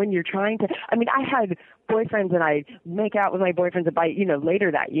either, and you're trying to, I mean, I had boyfriends, and I make out with my boyfriends, and by,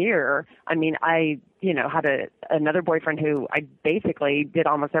 later that year, I mean, I, had another boyfriend who I basically did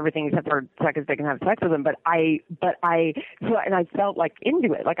almost everything except for suck his dick and have sex with him, and I felt like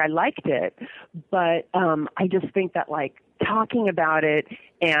into it, like I liked it, but I just think that like talking about it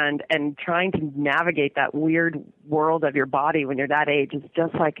and trying to navigate that weird world of your body when you're that age is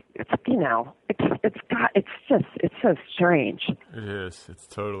just like it's so strange. It is. It's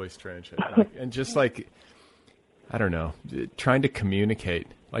totally strange, and just like I don't know, trying to communicate.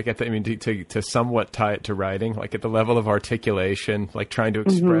 Like to somewhat tie it to writing, like at the level of articulation, like trying to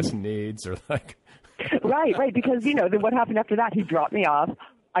express needs, or like right, because then what happened after that? He dropped me off.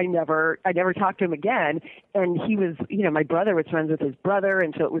 I never talked to him again, and he was, my brother was friends with his brother,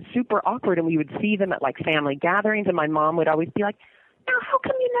 and so it was super awkward. And we would see them at like family gatherings, and my mom would always be like, "Now, how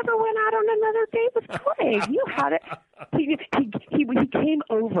come you never went out on another date with Craig? You had it." He came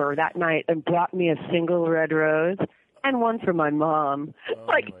over that night and brought me a single red rose. And one for my mom.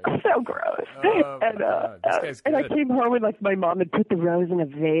 So gross. And I came home and like my mom had put the rose in a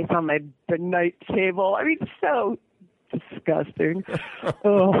vase on the night table. I mean, so disgusting.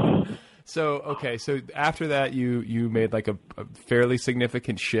 Oh. So after that, you made like a fairly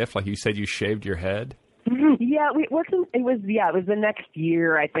significant shift. Like you said, you shaved your head. Yeah, it was the next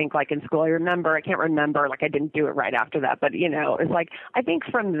year, I think, like in school. I can't remember, like I didn't do it right after that, but it was like, I think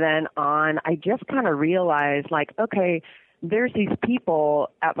from then on, I just kind of realized like, okay, there's these people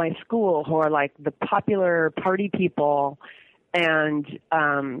at my school who are like the popular party people, and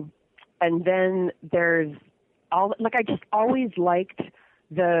then there's I just always liked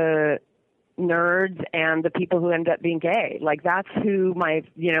the nerds and the people who end up being gay. Like that's who my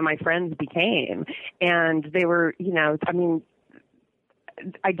friends became. And they were, I mean,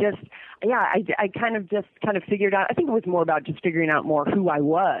 I kind of figured out, I think it was more about just figuring out more who I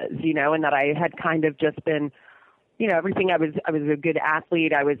was, and that I had kind of just been, everything. I was a good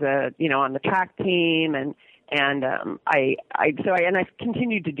athlete. I was on the track team, and I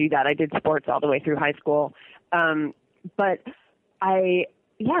continued to do that. I did sports all the way through high school. But I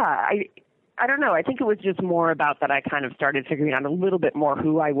don't know. I think it was just more about that I kind of started figuring out a little bit more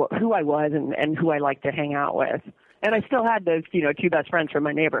who I was and who I liked to hang out with. And I still had those, two best friends from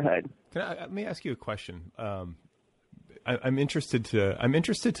my neighborhood. Let me ask you a question. I'm interested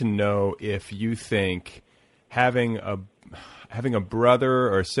to know if you think having a brother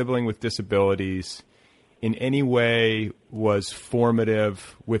or a sibling with disabilities in any way was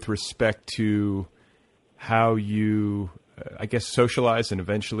formative with respect to how you I guess, socialized and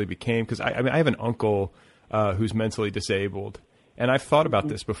eventually became, because I have an uncle who's mentally disabled, and I've thought about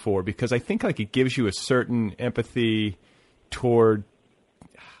this before because I think like it gives you a certain empathy toward,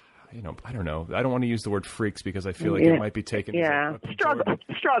 I don't know. I don't want to use the word freaks because I feel like it might be taken. Yeah,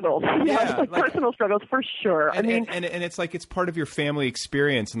 struggles. Yeah, like personal struggles for sure. And it's like it's part of your family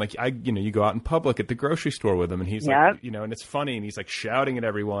experience, and like you go out in public at the grocery store with him, and he's like, and it's funny, and he's like shouting at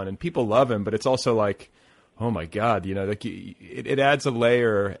everyone, and people love him, but it's also like, oh my God, like it adds a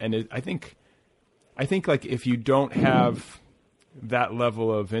layer, and I think like if you don't have that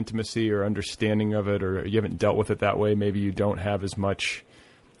level of intimacy or understanding of it, or you haven't dealt with it that way, maybe you don't have as much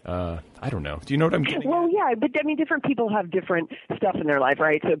I don't know. Do you know what I'm getting Well, at? yeah, but I mean, different people have different stuff in their life,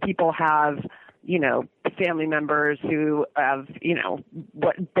 right? So people have, family members who have,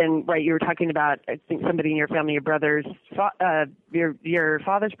 right, you were talking about, I think somebody in your family, your brother's, your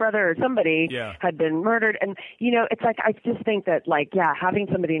father's brother or somebody had been murdered. And, it's like, I just think that, having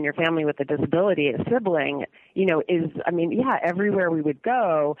somebody in your family with a disability, a sibling, everywhere we would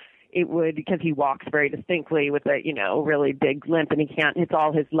go, it would, because he walks very distinctly with a, really big limp, and it's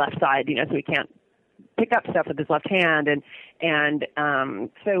all his left side, so he can't pick up stuff with his left hand, and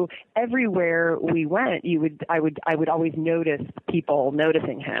so everywhere we went, I would always notice people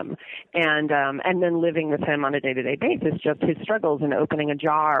noticing him, and then living with him on a day-to-day basis, just his struggles in opening a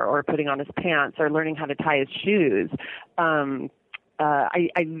jar or putting on his pants or learning how to tie his shoes. I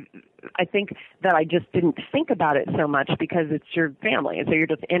think that I just didn't think about it so much because it's your family, and so you're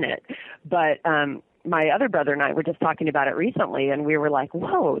just in it. But my other brother and I were just talking about it recently, and we were like,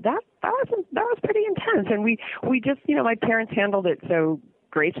 "Whoa, that was pretty intense." And we just, my parents handled it so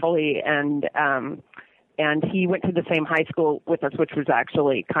gracefully, and he went to the same high school with us, which was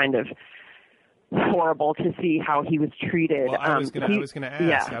actually kind of horrible to see how he was treated. Well, I was going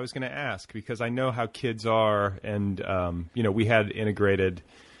to ask because I know how kids are, and we had integrated.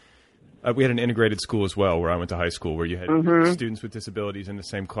 We had an integrated school as well, where I went to high school, where you had students with disabilities in the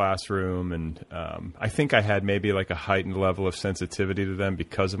same classroom, and I think I had maybe like a heightened level of sensitivity to them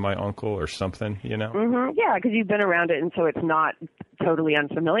because of my uncle or something, Yeah, because you've been around it, and so it's not totally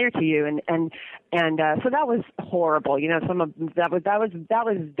unfamiliar to you, and so that was horrible. That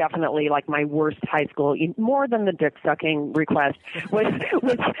was definitely like my worst high school, more than the dick sucking request was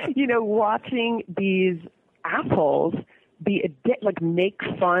watching these assholes make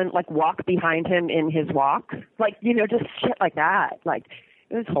fun, walk behind him in his walk, just shit like that.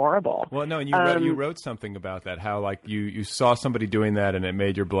 It was horrible. Well, no, and you wrote something about that, how you saw somebody doing that and it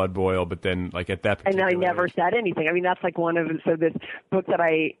made your blood boil, but then at that particular and I never said anything. I mean, that's this book that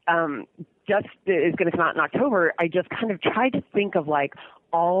I just is going to come out in October. I just kind of tried to think of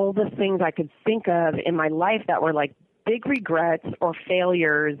all the things I could think of in my life that were big regrets or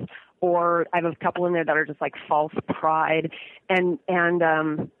failures, or I have a couple in there that are just false pride, and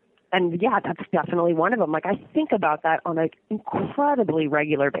yeah, that's definitely one of them. I think about that on an incredibly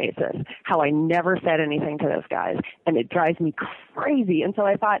regular basis, how I never said anything to those guys, and it drives me crazy. And so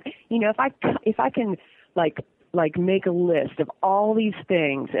I thought, if I can make a list of all these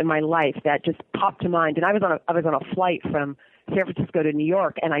things in my life that just popped to mind, and I was on a flight from San Francisco to New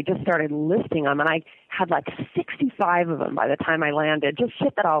York, and I just started listing them, and I had 65 of them by the time I landed, just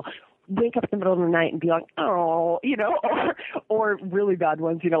shit that I'll wake up in the middle of the night and be like, oh, or really bad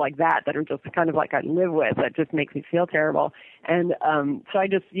ones, like that are just kind of I live with, that just makes me feel terrible. And so I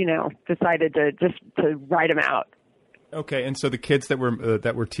just, decided to write them out. Okay, and so the kids that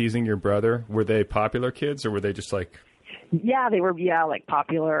were teasing your brother, were they popular kids, or were they just Yeah, they were,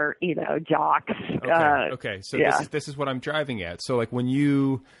 popular, jocks. Okay. So this is what I'm driving at. So when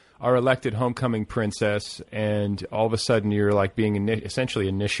you are elected homecoming princess, and all of a sudden you're being essentially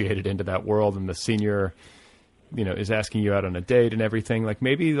initiated into that world, and the senior, is asking you out on a date and everything.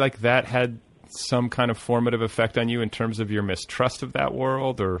 Maybe that had some kind of formative effect on you in terms of your mistrust of that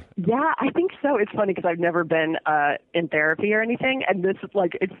world, or? Yeah, I think so. It's funny because I've never been in therapy or anything, and this is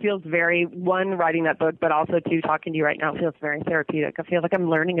it feels very, one, writing that book, but also two, talking to you right now feels very therapeutic. I feel like I'm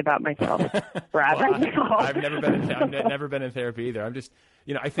learning about myself, Brad, right now. I've never been in therapy either. I'm just,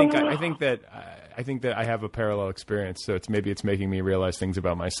 I think that I have a parallel experience, so it's making me realize things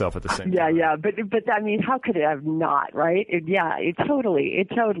about myself at the same time. Yeah, but I mean, how could it have not, right?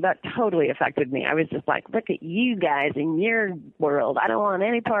 That totally affected me. I was just look at you guys in your world. I don't want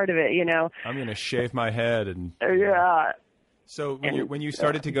any part of it, I'm going to shave my head and. Yeah. So when you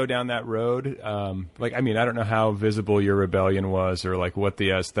started to go down that road, I don't know how visible your rebellion was, or what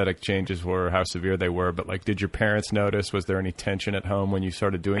the aesthetic changes were, or how severe they were, but did your parents notice? Was there any tension at home when you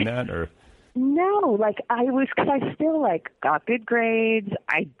started doing that, or? No, because I still got good grades.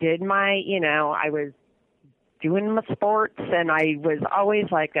 I did my, I was doing my sports, and I was always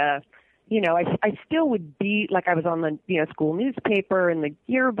I still would be I was on the school newspaper and the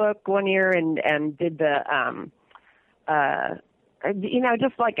yearbook one year, and did the I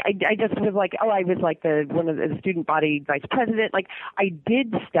just was I was one of the student body vice president. I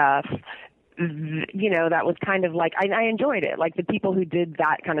did stuff, that was kind of I enjoyed it. The people who did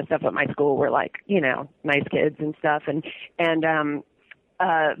that kind of stuff at my school were nice kids and stuff, but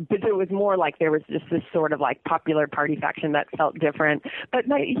it was more there was just this sort of popular party faction that felt different. But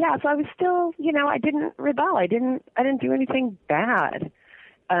so I was still, I didn't rebel. I didn't do anything bad.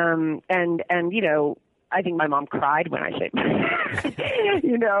 I think my mom cried when I shaved my hair.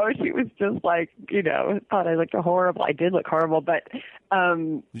 You know, she was just like, you know, thought I looked horrible. I did look horrible, but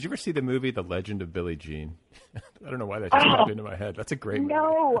did you ever see the movie The Legend of Billie Jean? I don't know why that just popped into my head. That's a great movie.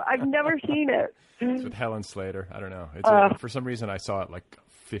 No, I've never seen it. It's with Helen Slater. I don't know. For some reason, I saw it like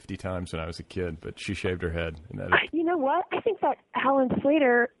 50 times when I was a kid, but she shaved her head. And you know what? I think that Helen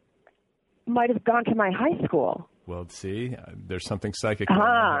Slater might have gone to my high school. Well, see, there's something psychic. All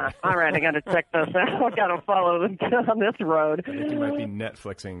right, I got to check this out. I got to follow them on this road. I think you might be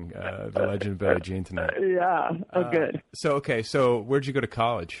Netflixing The Legend of Billie Jean tonight. Yeah. Oh, good. So where'd you go to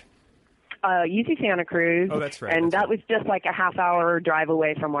college? UC Santa Cruz. Oh, that's right. And that was just like a half-hour drive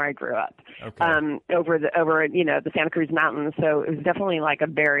away from where I grew up. Okay. Over the Santa Cruz Mountains. So it was definitely like a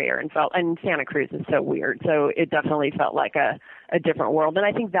barrier, and Santa Cruz is so weird. So it definitely felt like a different world. And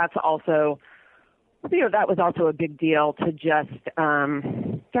I think that's also, you know, that was also a big deal to just,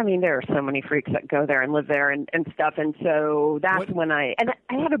 I mean, there are so many freaks that go there and live there and stuff. And so that's when I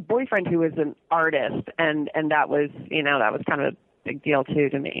had a boyfriend who was an artist, and that was, you know, that was kind of a big deal too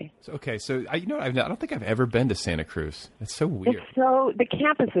to me. So I don't think I've ever been to Santa Cruz. It's so weird. The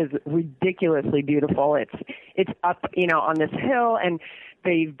campus is ridiculously beautiful. It's up, you know, on this hill, and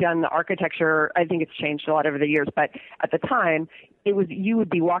they've done the architecture. I think it's changed a lot over the years, but at the time, you would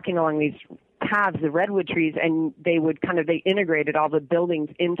be walking along these paths, the redwood trees, and they integrated all the buildings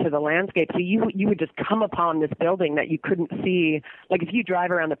into the landscape. So you would just come upon this building that you couldn't see. Like if you drive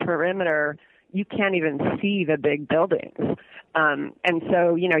around the perimeter, you can't even see the big buildings. And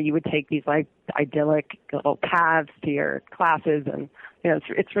so, you know, you would take these like idyllic little paths to your classes, and, you know,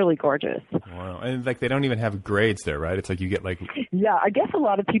 it's really gorgeous. Wow. And like they don't even have grades there, right? It's like you get like... Yeah, I guess a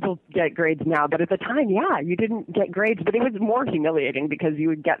lot of people get grades now, but at the time, yeah, you didn't get grades, but it was more humiliating because you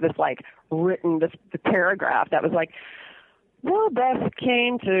would get this like written, this paragraph that was like, well, Beth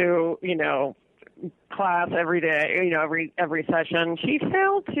came to, you know, class every day, you know, every session. She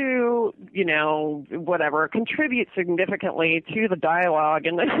failed to, you know, whatever, contribute significantly to the dialogue,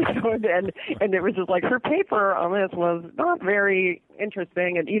 and and it was just like her paper on this was not very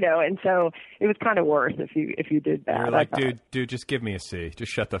interesting, and you know, and so it was kind of worse if you did that. You're like, dude, just give me a C.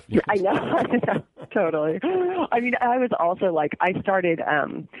 Just shut the. Yeah, I know, totally. I mean, I was also like, I started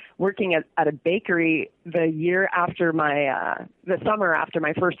working at a bakery the summer after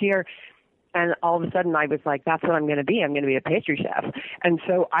my first year. And all of a sudden I was like, that's what I'm going to be. I'm going to be a pastry chef. And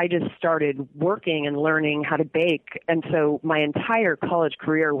so I just started working and learning how to bake. And so my entire college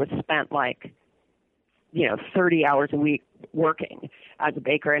career was spent like, you know, 30 hours a week working as a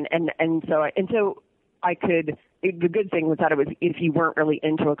baker. And so I could, the good thing was that it was, if you weren't really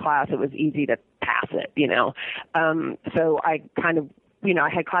into a class, it was easy to pass it, you know. So I kind of, you know,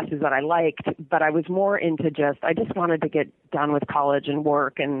 I had classes that I liked, but I was more into I just wanted to get done with college and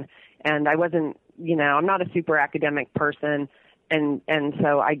work, and I wasn't, you know, I'm not a super academic person, and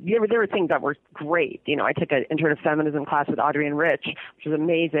so there were things that were great. You know, I took an intro to feminism class with Adrienne Rich, which was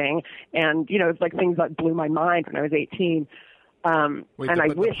amazing, and, you know, it's like things that blew my mind when I was 18. I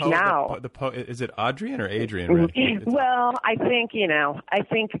wish now. Is it Adrienne or Adrienne Rich? Well, I think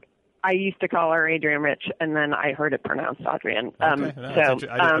I used to call her Adrienne Rich, and then I heard it pronounced Adrienne. Okay.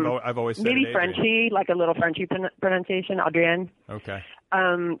 I've always said maybe it Frenchy, like a little Frenchy pronunciation, Adrienne. Okay.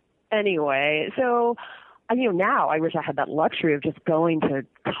 Anyway, so, you know, now I wish I had that luxury of just going to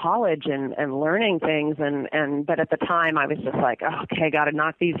college and learning things, but at the time I was just like, oh, okay, got to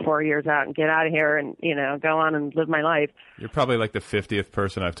knock these 4 years out and get out of here and, you know, go on and live my life. You're probably like the 50th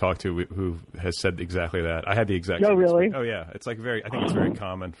person I've talked to who has said exactly that. I had the exact same really? experience. Oh yeah. It's like I think it's very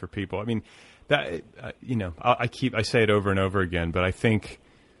common for people. I mean, that, you know, I say it over and over again, but I think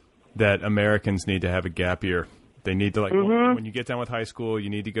that Americans need to have a gap year. They need to, like, when you get done with high school, you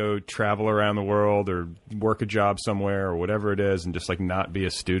need to go travel around the world or work a job somewhere or whatever it is, and just, like, not be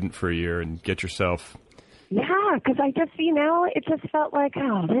a student for a year and get yourself. Yeah, because I just, you know, it just felt like,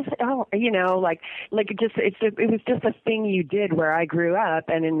 you know, like it was just a thing you did where I grew up,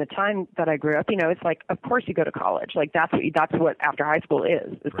 and in the time that I grew up, you know, it's like, of course you go to college. Like, that's what after high school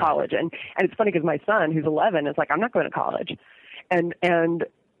is right. College. And it's funny because my son, who's 11, is like, I'm not going to college. And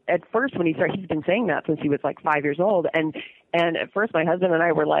at first when he's been saying that since he was like 5 years old. And at first my husband and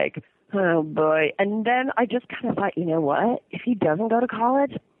I were like, oh boy. And then I just kind of thought, you know what? If he doesn't go to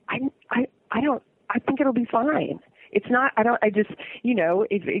college, I think it'll be fine. It's not, you know,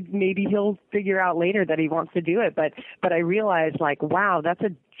 maybe he'll figure out later that he wants to do it. But I realized, like, wow, that's a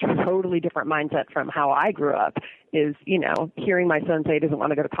totally different mindset from how I grew up, is, you know, hearing my son say he doesn't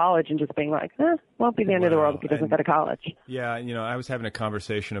want to go to college and just being like, won't be the end of the world if he doesn't go to college. Yeah, you know, I was having a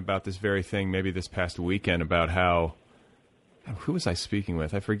conversation about this very thing maybe this past weekend about how who was I speaking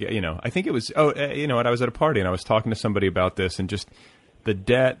with? I forget. I think it was. You know what? I was at a party and I was talking to somebody about this and just the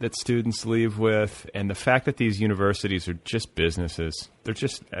debt that students leave with, and the fact that these universities are just businesses.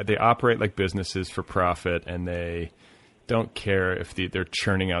 They operate like businesses for profit, and they don't care if they're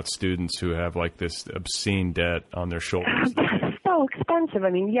churning out students who have like this obscene debt on their shoulders. It's so expensive. I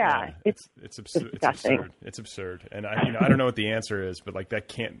mean, it's absurd. It's absurd. And I don't know what the answer is, but like that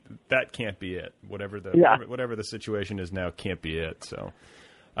can't be it. Whatever the situation is now can't be it. So.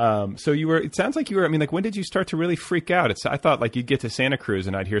 So it sounds like you were, I mean, like, when did you start to really freak out? I thought like you'd get to Santa Cruz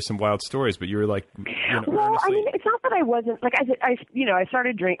and I'd hear some wild stories, but you were like, well, honestly... I mean, it's not that I wasn't, like, I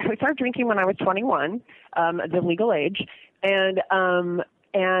started drinking when I was 21, the legal age. And, I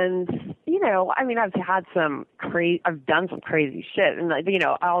mean, I've done some crazy shit. And,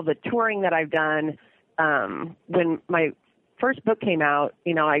 all the touring that I've done, when my first book came out,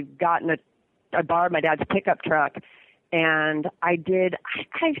 I borrowed my dad's pickup truck. And I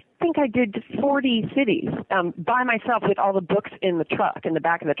think I did 40 cities by myself with all the books in the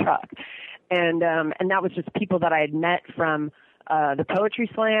back of the truck. And that was just people that I had met from the Poetry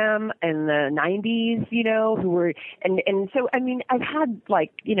Slam in the 90s, who were, and so, I mean, I've had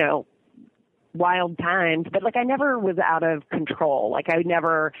wild times, but like I never was out of control. Like I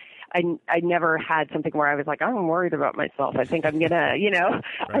never had something where I was like, I'm worried about myself. I think I'm gonna,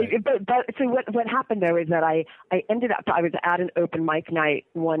 Right. So what happened though is that I ended up, I was at an open mic night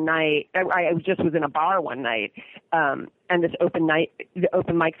one night. I was in a bar one night, and the open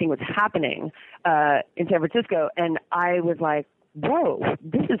mic thing was happening in San Francisco, and I was like, whoa,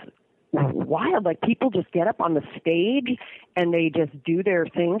 this is wild. Like people just get up on the stage and they just do their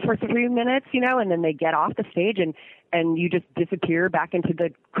thing for 3 minutes, and then they get off the stage and you just disappear back into the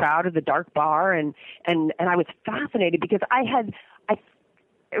crowd of the dark bar. And I was fascinated because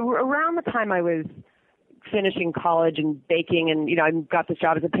around the time I was finishing college and baking, and I got this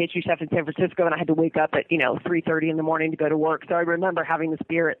job as a pastry chef in San Francisco, and I had to wake up at 3:30 in the morning to go to work. So I remember having this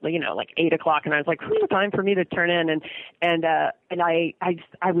beer at like 8 o'clock, and I was like, "Whew, time for me to turn in." And I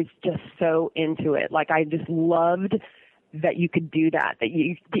was just so into it. Like I just loved that you could do that. That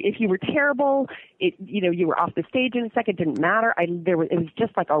if you were terrible, you were off the stage in a second. It didn't matter. It was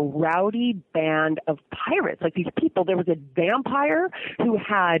just like a rowdy band of pirates. Like these people. There was a vampire who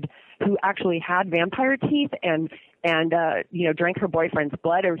actually had vampire teeth and drank her boyfriend's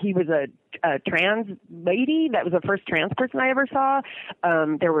blood, or he was a trans lady. That was the first trans person I ever saw.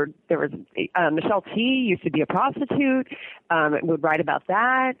 There was Michelle T used to be a prostitute, would write about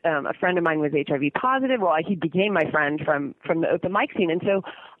that. A friend of mine was HIV positive. Well, he became my friend from the open mic scene. And so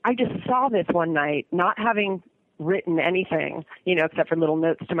I just saw this one night, not having written anything, except for little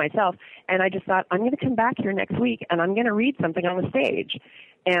notes to myself. And I just thought, I'm going to come back here next week and I'm going to read something on the stage.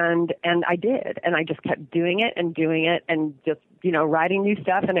 And I did. And I just kept doing it and just, writing new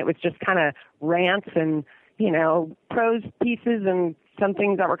stuff. And it was just kind of rants and, prose pieces and some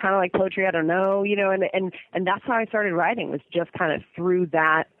things that were kind of like poetry. I don't know, and that's how I started writing, was just kind of through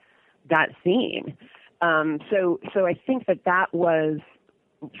that scene. So I think that was,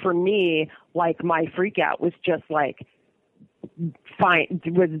 for me, like my freak out was just like,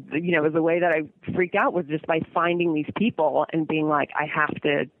 was the way that I freaked out was just by finding these people and being like, I have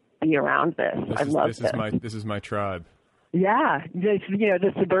to be around this. I love this. This is my tribe. Yeah.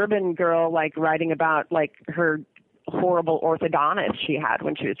 The suburban girl, like writing about like her horrible orthodontist she had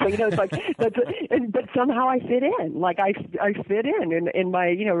when she was, it's like, but somehow I fit in. Like I fit in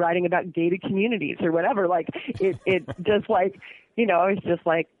my, writing about gated communities or whatever. Like it just like, I was just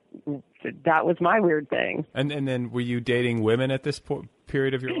like, that was my weird thing. And then were you dating women at this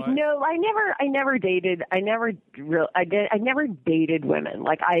period of your life? No, I never dated. I never dated women.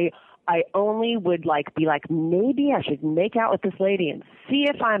 Like I only would like be like, maybe I should make out with this lady and see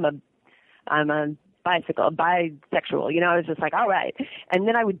if I'm a bisexual. I was just like, all right. And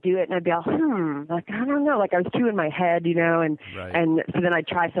then I would do it and I'd be all, like, I don't know. Like I was too in my head, and so then I'd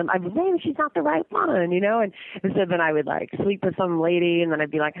try maybe she's not the right one, and so then I would like sleep with some lady and then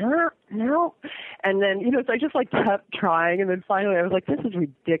I'd be like, no. And then, so I just like kept trying. And then finally I was like, this is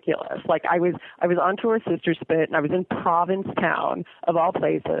ridiculous. Like I was on tour with Sister Spit and I was in Provincetown of all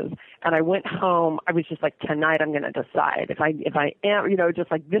places. And I went home. I was just like, tonight I'm going to decide if I am,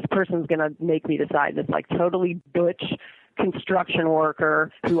 just like this person's going to make me decide. This like totally butch construction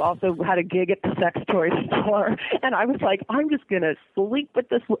worker who also had a gig at the sex toy store. And I was like, I'm just going to sleep with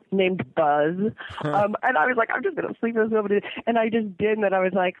this named Buzz. And I was like, I'm just going to sleep with somebody. And I just did. And then I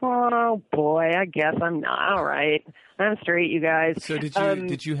was like, oh boy, I guess I'm not. All right. I'm straight, you guys. So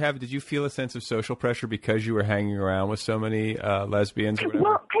did you feel a sense of social pressure because you were hanging around with so many lesbians or whatever?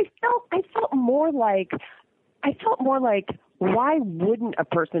 Well, I felt more like, why wouldn't a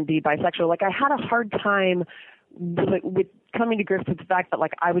person be bisexual? Like, I had a hard time with coming to grips with the fact that,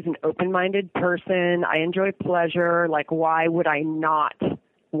 like, I was an open-minded person. I enjoy pleasure. Like, why would I not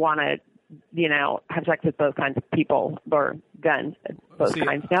want to, you know, have sex with both kinds of people, or then both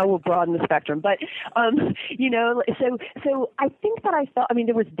kinds? Now we'll broaden the spectrum. But, you know, so I think that I felt, I mean,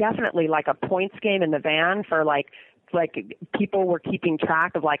 there was definitely like a points game in the van for like people were keeping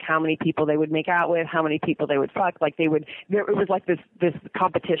track of like how many people they would make out with, how many people they would fuck. Like it was like this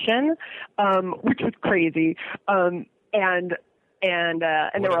competition, which was crazy. And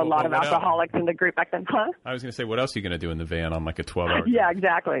there were a lot of alcoholics in the group back then. Huh? I was going to say, what else are you going to do in the van on like a 12-hour? Yeah,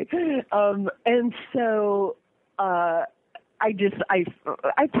 exactly. And so I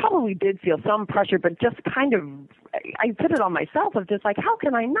probably did feel some pressure, but just kind of, I put it on myself of just like, how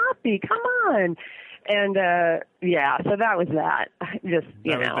can I not be? Come on. And, yeah, so that was that. Just,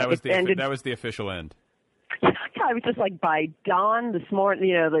 you know. That was the official end. I was just like, by dawn this morning,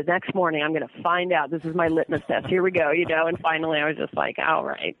 you know, the next morning, I'm going to find out. This is my litmus test. Here we go, you know. And finally, I was just like, all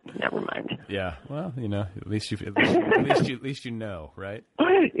right, never mind. Yeah, well, you know, at least you know, right?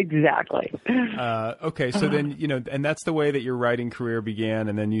 Exactly. Okay, so then, you know, and that's the way that your writing career began,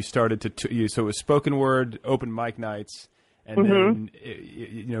 and then you started so it was spoken word, open mic nights, and then,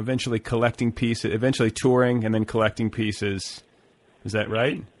 you know, eventually collecting pieces, eventually touring, and then collecting pieces. Is that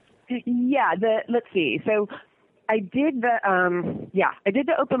right? Yeah, let's see. So I did the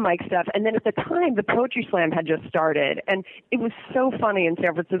open mic stuff, and then at the time the Poetry Slam had just started, and it was so funny in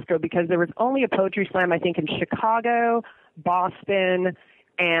San Francisco because there was only a Poetry Slam, I think, in Chicago, Boston,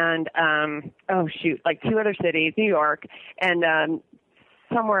 and like 2 other cities, New York, and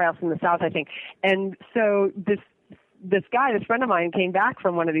somewhere else in the South, I think. And so this friend of mine came back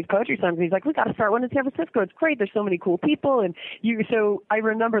from one of these poetry slams, and he's like, we got to start one in San Francisco. It's great. There's so many cool people. So I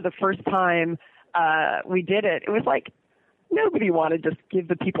remember the first time we did it, it was like, nobody wanted to just give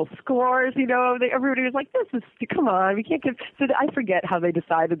the people scores, you know. Everybody was like, come on, we can't give. So I forget how they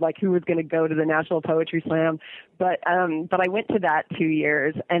decided, like, who was going to go to the National Poetry Slam. But I went to that 2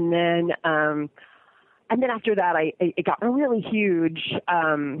 years, and then after that, it got really huge.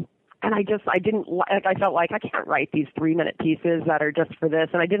 And I felt like I can't write these 3-minute pieces that are just for this.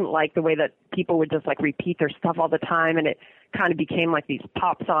 And I didn't like the way that people would just like repeat their stuff all the time. And it kind of became like these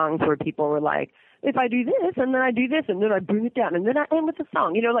pop songs where people were like, if I do this and then I do this and then I bring it down and then I end with the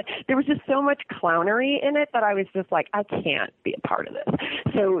song, you know, like there was just so much clownery in it that I was just like, I can't be a part of this.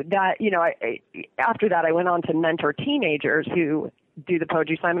 So that, you know, after that I went on to mentor teenagers who do the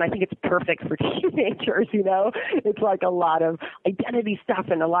Poetry Slam, and I think it's perfect for teenagers, you know. It's like a lot of identity stuff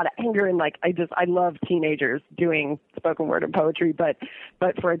and a lot of anger, and like I love teenagers doing spoken word and poetry, but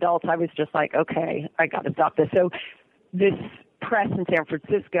for adults I was just like, okay, I got to stop this. So this press in San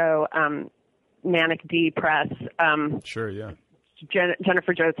Francisco, Manic D Press, sure, yeah,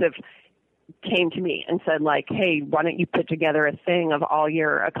 Jennifer Joseph came to me and said, like, hey, why don't you put together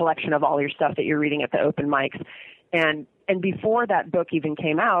a collection of all your stuff that you're reading at the open mics. And before that book even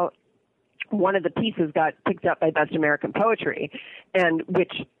came out, one of the pieces got picked up by Best American Poetry, and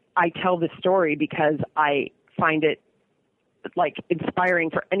which I tell this story because I find it like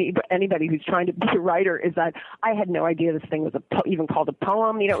inspiring for anybody who's trying to be a writer, is that I had no idea this thing was even called a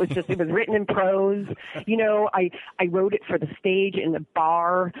poem. You know, it was written in prose. You know, I wrote it for the stage in the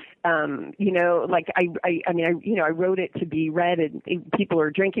bar. You know, like I wrote it to be read and people are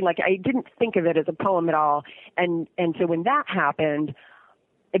drinking. Like I didn't think of it as a poem at all. And so when that happened,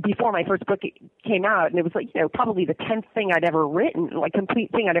 before my first book came out, and it was like, you know, probably the 10th thing I'd ever written, like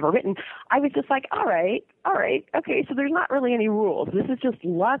complete thing I'd ever written, I was just like, all right, okay, so there's not really any rules. This is just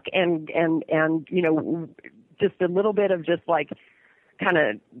luck and you know, just a little bit of just like kind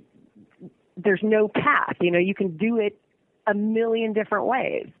of, there's no path, you know, you can do it a million different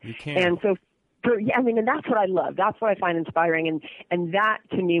ways. You can. And so, and that's what I love. That's what I find inspiring. And that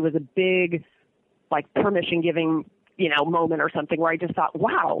to me was a big, like, permission giving, you know, moment or something where I just thought,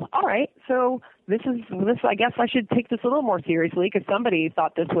 wow, all right, so this, I guess I should take this a little more seriously because somebody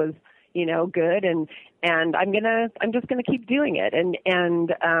thought this was, you know, good, and I'm just gonna keep doing it, and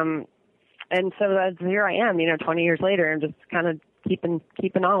so here I am, you know, 20 years later, and just kind of keeping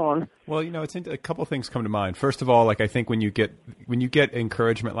on. Well, you know, a couple of things come to mind. First of all, like I think when you get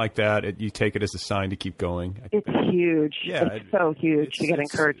encouragement like that, you take it as a sign to keep going. It's huge. Yeah, it's so huge to get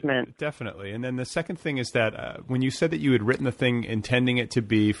encouragement. Definitely. And then the second thing is that when you said that you had written the thing intending it to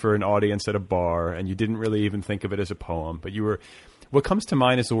be for an audience at a bar, and you didn't really even think of it as a poem, but what comes to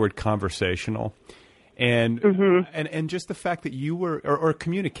mind is the word conversational. And and just the fact that you were, or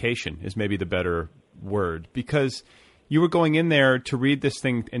communication is maybe the better word, because you were going in there to read this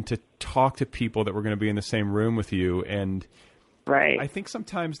thing and to talk to people that were going to be in the same room with you, and Right. I think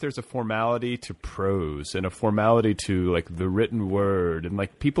sometimes there's a formality to prose and a formality to like the written word, and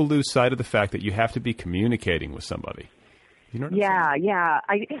like people lose sight of the fact that you have to be communicating with somebody. You know what I'm saying? Yeah.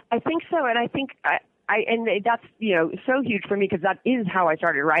 I think so, and I think and that's, so huge for me because that is how I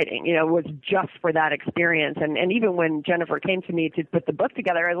started writing, was just for that experience. And even when Jennifer came to me to put the book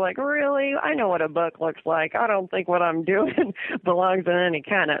together, I was like, really? I know what a book looks like. I don't think what I'm doing belongs in any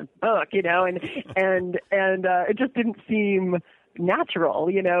kind of book, and it just didn't seem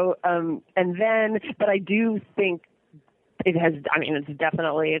natural, but I do think it has,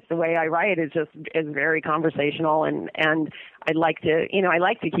 it's the way I write is very conversational and I like to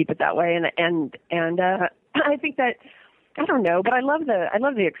keep it that way. And I think that, I don't know, but I love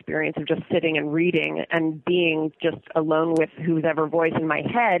the experience of just sitting and reading and being just alone with whoever voice in my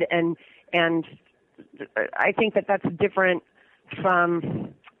head. And I think that that's different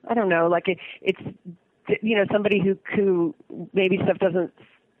from, I don't know, like it's somebody who maybe stuff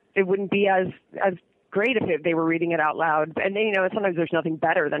it wouldn't be as great if they were reading it out loud. And sometimes there's nothing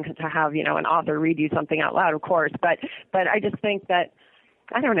better than to have, an author read you something out loud, of course. But I just think that,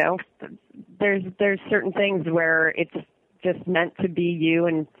 I don't know, there's certain things where it's just meant to be you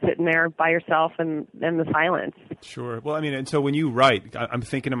and sitting there by yourself and the silence. Sure. Well, and so when you write, I'm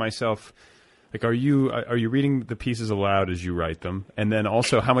thinking to myself, like, are you reading the pieces aloud as you write them? And then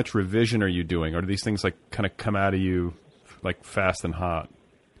also, how much revision are you doing? Or do these things like kind of come out of you like fast and hot?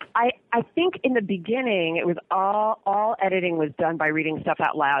 I think in the beginning it was all editing was done by reading stuff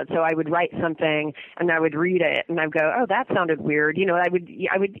out loud. So I would write something and I would read it and I'd go, oh, that sounded weird. I would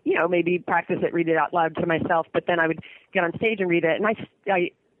maybe practice it, read it out loud to myself, but then I would get on stage and read it. And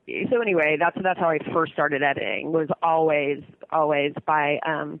so anyway, that's how I first started editing, was always by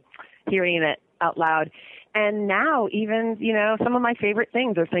hearing it out loud. And now even, some of my favorite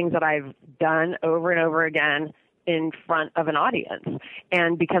things are things that I've done over and over again in front of an audience.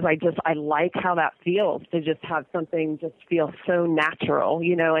 And because I like how that feels, to just have something just feel so natural,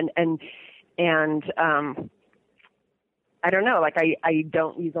 and I don't know, like I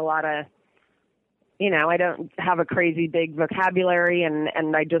don't use a lot of, I don't have a crazy big vocabulary and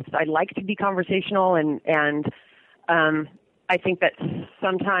I like to be conversational and I think that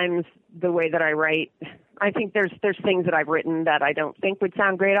sometimes the way that I write, I think there's things that I've written that I don't think would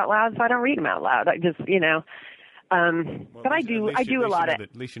sound great out loud, so I don't read them out loud. I just, but I do a lot of.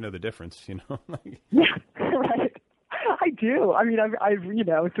 At least you know the difference, Yeah, right. I do. I've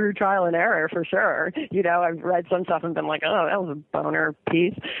through trial and error for sure. I've read some stuff and been like, oh, that was a boner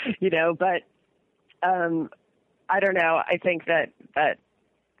piece, but I don't know. I think that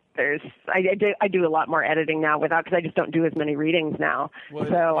I do a lot more editing now because I just don't do as many readings now. Well,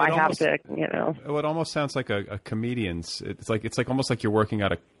 so I have to, Well, it almost sounds like a comedian's. It's like almost like you're working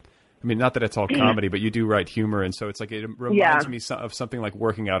out not that it's all comedy, but you do write humor, and so it's like it reminds me of something like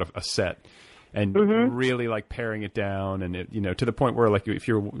working out a set and really like paring it down, and to the point where like if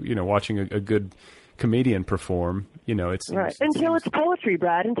you're watching a good comedian perform, it's right until it's poetry,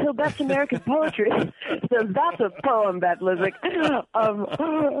 Brad. Until that's American poetry. So that's a poem, Beth Lizik.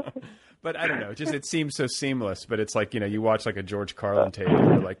 But I don't know. Just it seems so seamless. But it's like you watch like a George Carlin tape, and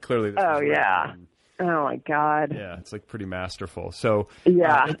you're like clearly. This oh yeah. Oh my God. Yeah, it's like pretty masterful. So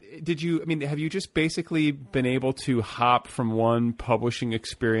yeah. Have you just basically been able to hop from one publishing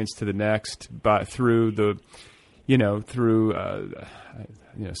experience to the next, through the, through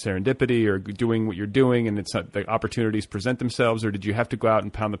serendipity or doing what you're doing, and it's the opportunities present themselves, or did you have to go out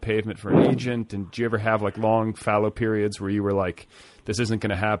and pound the pavement for an agent? And did you ever have like long fallow periods where you were like, this isn't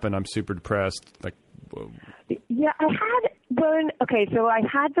going to happen, I'm super depressed? Like, whoa. Yeah, I had one. Okay, so I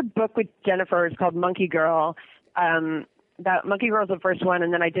had the book with Jennifer. It's called Monkey Girl. That Monkey Girl is the first one,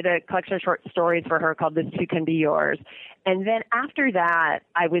 and then I did a collection of short stories for her called This Too Can Be Yours. And then after that,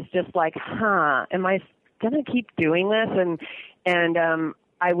 I was just like, am I going to keep doing this? And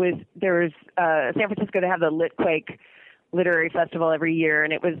there was San Francisco, they have the Litquake Literary Festival every year,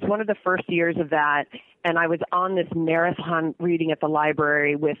 and it was one of the first years of that. And I was on this marathon reading at the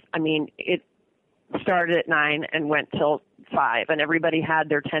library it started at 9 and went till 5, and everybody had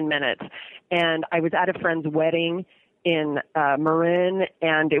their 10 minutes. And I was at a friend's wedding in Marin,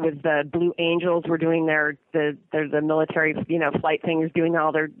 and it was the Blue Angels were doing the military flight things, doing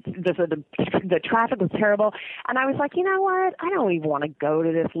all the traffic was terrible, and I was like, you know what, I don't even want to go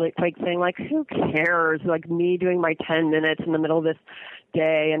to this Litquake thing. Like, who cares? Like, me doing my 10 minutes in the middle of this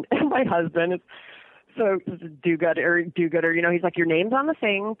day, and my husband So do-gooder, he's like, your name's on the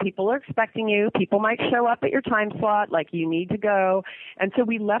thing. People are expecting you. People might show up at your time slot. Like, you need to go. And so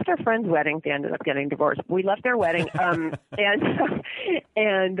we left our friend's wedding. They ended up getting divorced. We left their wedding and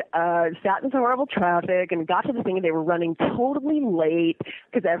sat in some horrible traffic and got to the thing, and they were running totally late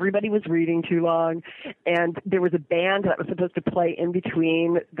because everybody was reading too long. And there was a band that was supposed to play in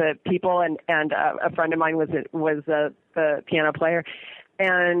between the people, and a friend of mine was the piano player.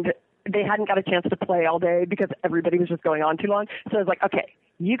 And they hadn't got a chance to play all day because everybody was just going on too long. So I was like, okay,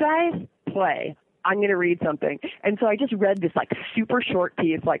 you guys play. I'm going to read something. And so I just read this like super short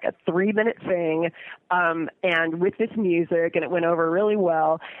piece, like a 3-minute thing, and with this music, and it went over really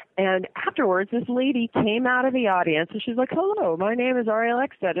well. And afterwards, this lady came out of the audience, and she's like, hello, my name is Ariel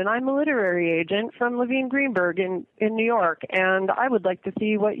Eckstedt, and I'm a literary agent from Levine Greenberg in New York, and I would like to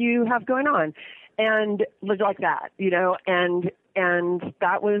see what you have going on. And was like that, and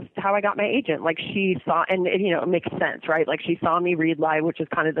that was how I got my agent. Like, she saw, and it makes sense, right? Like, she saw me read live, which is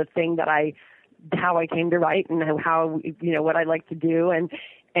kind of the thing that how I came to write and how, what I like to do. And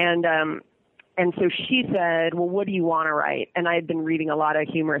so she said, well, what do you want to write? And I had been reading a lot of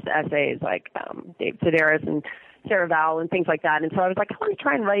humorous essays like Dave Sedaris and Sarah Vowell and things like that. And so I was like, I want to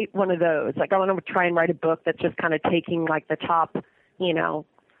try and write one of those. Like, I want to try and write a book that's just kind of taking like the top,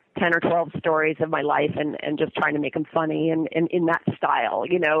 10 or 12 stories of my life and just trying to make them funny and in that style,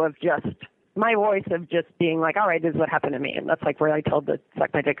 of just my voice of just being like, all right, this is what happened to me. And that's like where I told the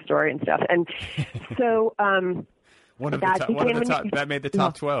suck my dick story and stuff. And so, that made the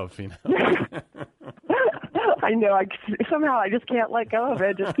top 12, I know. Somehow I just can't let go of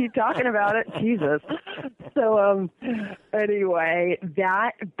it. Just keep talking about it. Jesus. So anyway,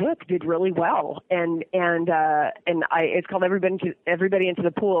 that book did really well, and it's called Everybody Into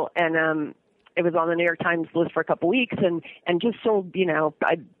the Pool, and it was on the New York Times list for a couple weeks, and just sold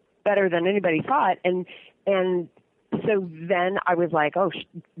better than anybody thought, and so then I was like, oh,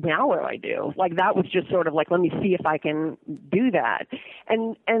 now what do I do? Like, that was just sort of like, let me see if I can do that.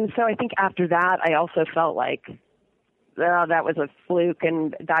 And so I think after that, I also felt like, that was a fluke.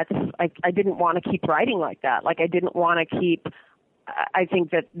 And I didn't want to keep writing like that. Like, I didn't want to keep, I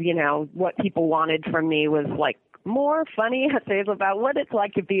think that, what people wanted from me was like more funny essays about what it's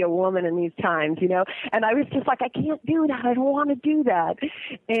like to be a woman in these times, and I was just like, I can't do that. I don't want to do that.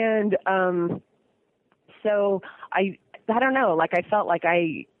 And, so I don't know, like, I felt like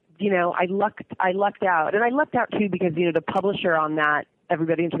I lucked out. And I lucked out too because, the publisher on that,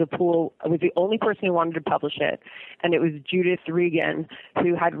 Everybody Into the Pool, was the only person who wanted to publish it. And it was Judith Regan,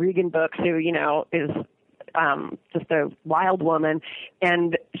 who had Regan Books, who, is just a wild woman.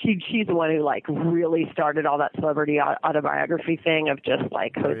 And she's the one who like really started all that celebrity autobiography thing of just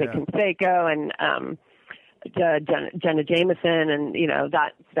like Jose Canseco and Jenna Jameson and,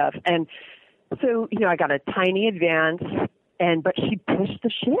 that stuff. And so, I got a tiny advance, but she pushed the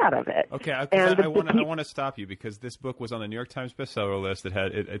shit out of it. Okay, I want to stop you because this book was on the New York Times bestseller list.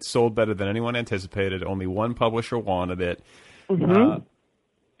 It sold better than anyone anticipated. Only one publisher wanted it. Mm-hmm.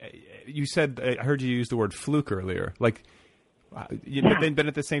 You said, I heard you use the word fluke earlier. Like, but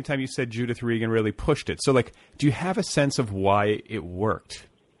at the same time, you said Judith Regan really pushed it. So, like, do you have a sense of why it worked?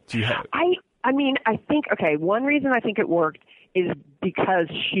 Do you have? I mean, I think, okay, one reason I think it worked is because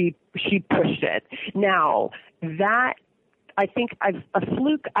she pushed it. Now, that, I think, a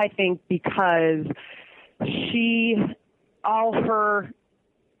fluke, I think, because all her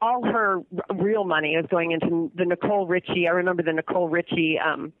real money is going into the Nicole Richie. I remember the Nicole Richie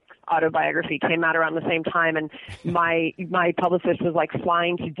autobiography came out around the same time, and my publicist was like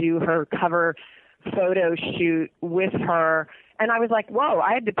flying to do her cover photo shoot with her. And I was like, whoa,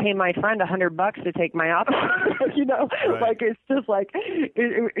 I had to pay my friend $100 to take my autograph, Right. Like, it's just like,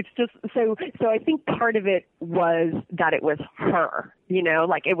 it's just, so I think part of it was that it was her,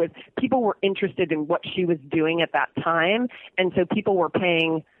 like it was, people were interested in what she was doing at that time. And so people were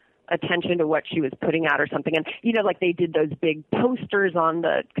paying attention to what she was putting out or something. And, like they did those big posters on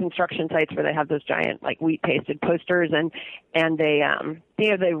the construction sites where they have those giant, like, wheat pasted posters. And they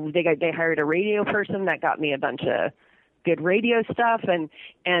hired a radio person that got me a bunch of good radio stuff.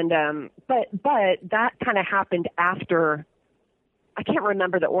 But that kind of happened after, I can't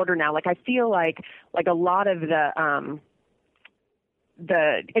remember the order now. Like, I feel like a lot of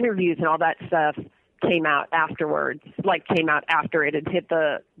the interviews and all that stuff came out afterwards, like came out after it had hit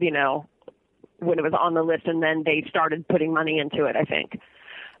the, when it was on the list, and then they started putting money into it, I think.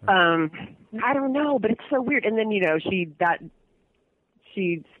 I don't know, but it's so weird. And then,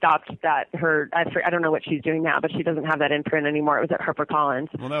 she stopped that. I don't know what she's doing now, but she doesn't have that imprint anymore. It was at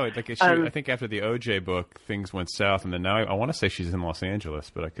HarperCollins. Well, no, I think after the OJ book, things went south, and then now I want to say she's in Los Angeles,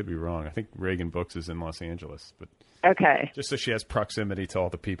 but I could be wrong. I think Reagan Books is in Los Angeles, but okay, just so she has proximity to all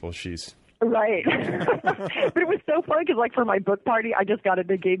the people she's. Right. But it was so fun because, like, for my book party, I just got it.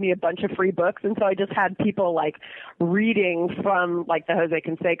 They gave me a bunch of free books. And so I just had people, like, reading from, like, the Jose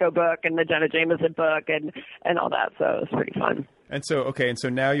Canseco book and the Jenna Jameson book and all that. So it was pretty fun. And so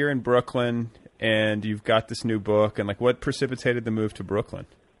now you're in Brooklyn and you've got this new book. And, like, what precipitated the move to Brooklyn?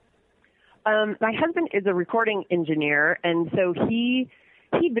 My husband is a recording engineer. And so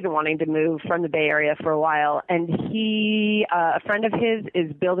he'd been wanting to move from the Bay Area for a while, and a friend of his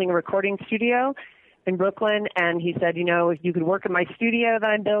is building a recording studio in Brooklyn, and he said, if you could work in my studio that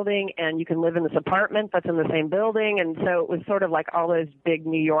I'm building, and you can live in this apartment that's in the same building. And so it was sort of like all those big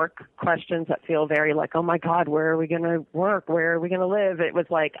New York questions that feel very like, oh my God, where are we going to work? Where are we going to live? It was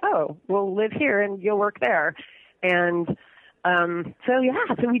like, oh, we'll live here and you'll work there. And so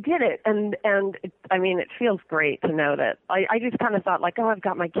we did it. And it feels great to know that. I just kind of thought, like, oh, I've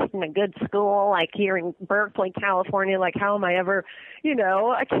got my kid in a good school, like here in Berkeley, California. Like, how am I ever,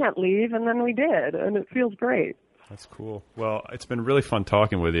 I can't leave. And then we did, and it feels great. That's cool. Well, it's been really fun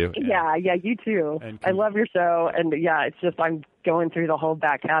talking with you. Yeah, you too. I love your show. And it's just, I'm going through the whole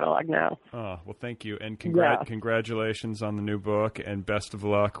back catalog now. Oh, well, thank you. And congratulations on the new book, and best of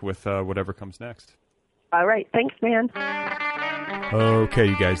luck with whatever comes next. All right. Thanks, man. Okay,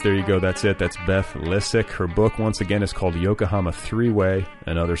 you guys, there you go. That's it. That's Beth Lissick. Her book, once again, is called Yokohama Three-Way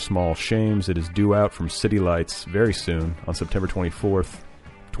and Other Small Shames. It is due out from City Lights very soon on September 24th,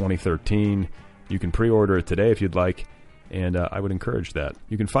 2013. You can pre-order it today if you'd like, and I would encourage that.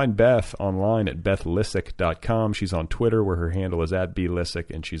 You can find Beth online at bethlissick.com. She's on Twitter, where her handle is @blissick,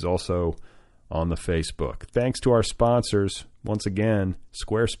 and she's also on the Facebook. Thanks to our sponsors, once again,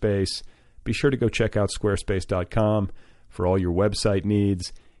 Squarespace. Be sure to go check out squarespace.com for all your website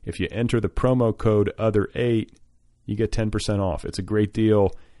needs. If you enter the promo code OTHER8, you get 10% off. It's a great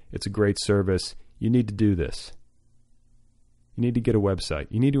deal. It's a great service. You need to do this. You need to get a website.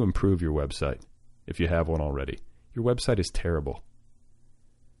 You need to improve your website if you have one already. Your website is terrible.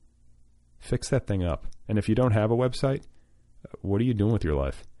 Fix that thing up. And if you don't have a website, what are you doing with your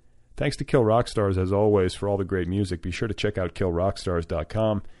life? Thanks to Kill Rockstars, as always, for all the great music. Be sure to check out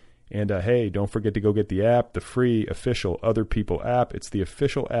killrockstars.com. And hey, don't forget to go get the app, the free official Other People app. It's the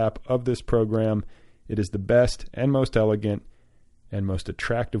official app of this program. It is the best and most elegant and most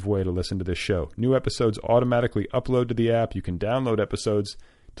attractive way to listen to this show. New episodes automatically upload to the app. You can download episodes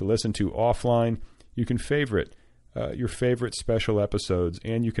to listen to offline. You can favorite your favorite special episodes,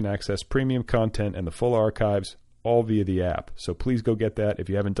 and you can access premium content and the full archives all via the app. So please go get that if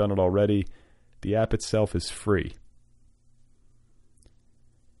you haven't done it already. The app itself is free.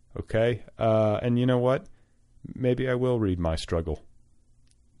 Okay, and you know what? Maybe I will read My Struggle,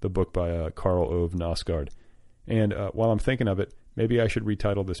 the book by Karl Ove Knausgaard. And while I'm thinking of it, maybe I should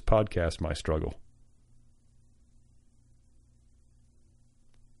retitle this podcast My Struggle.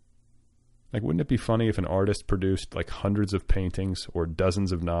 Like, wouldn't it be funny if an artist produced like hundreds of paintings or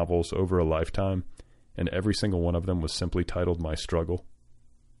dozens of novels over a lifetime, and every single one of them was simply titled My Struggle?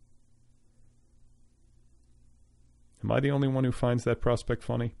 Am I the only one who finds that prospect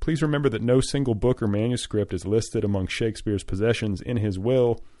funny? Please remember that no single book or manuscript is listed among Shakespeare's possessions in his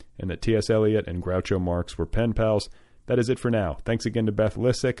will, and that T.S. Eliot and Groucho Marx were pen pals. That is it for now. Thanks again to Beth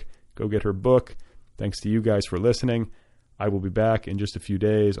Lissick. Go get her book. Thanks to you guys for listening. I will be back in just a few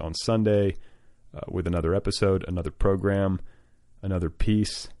days on Sunday with another episode, another program, another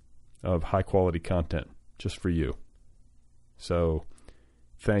piece of high-quality content just for you. So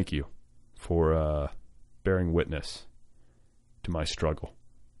thank you for bearing witness to my struggle.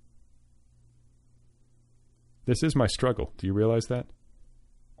 This is my struggle. Do you realize that?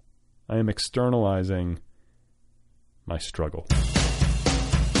 I am externalizing my struggle.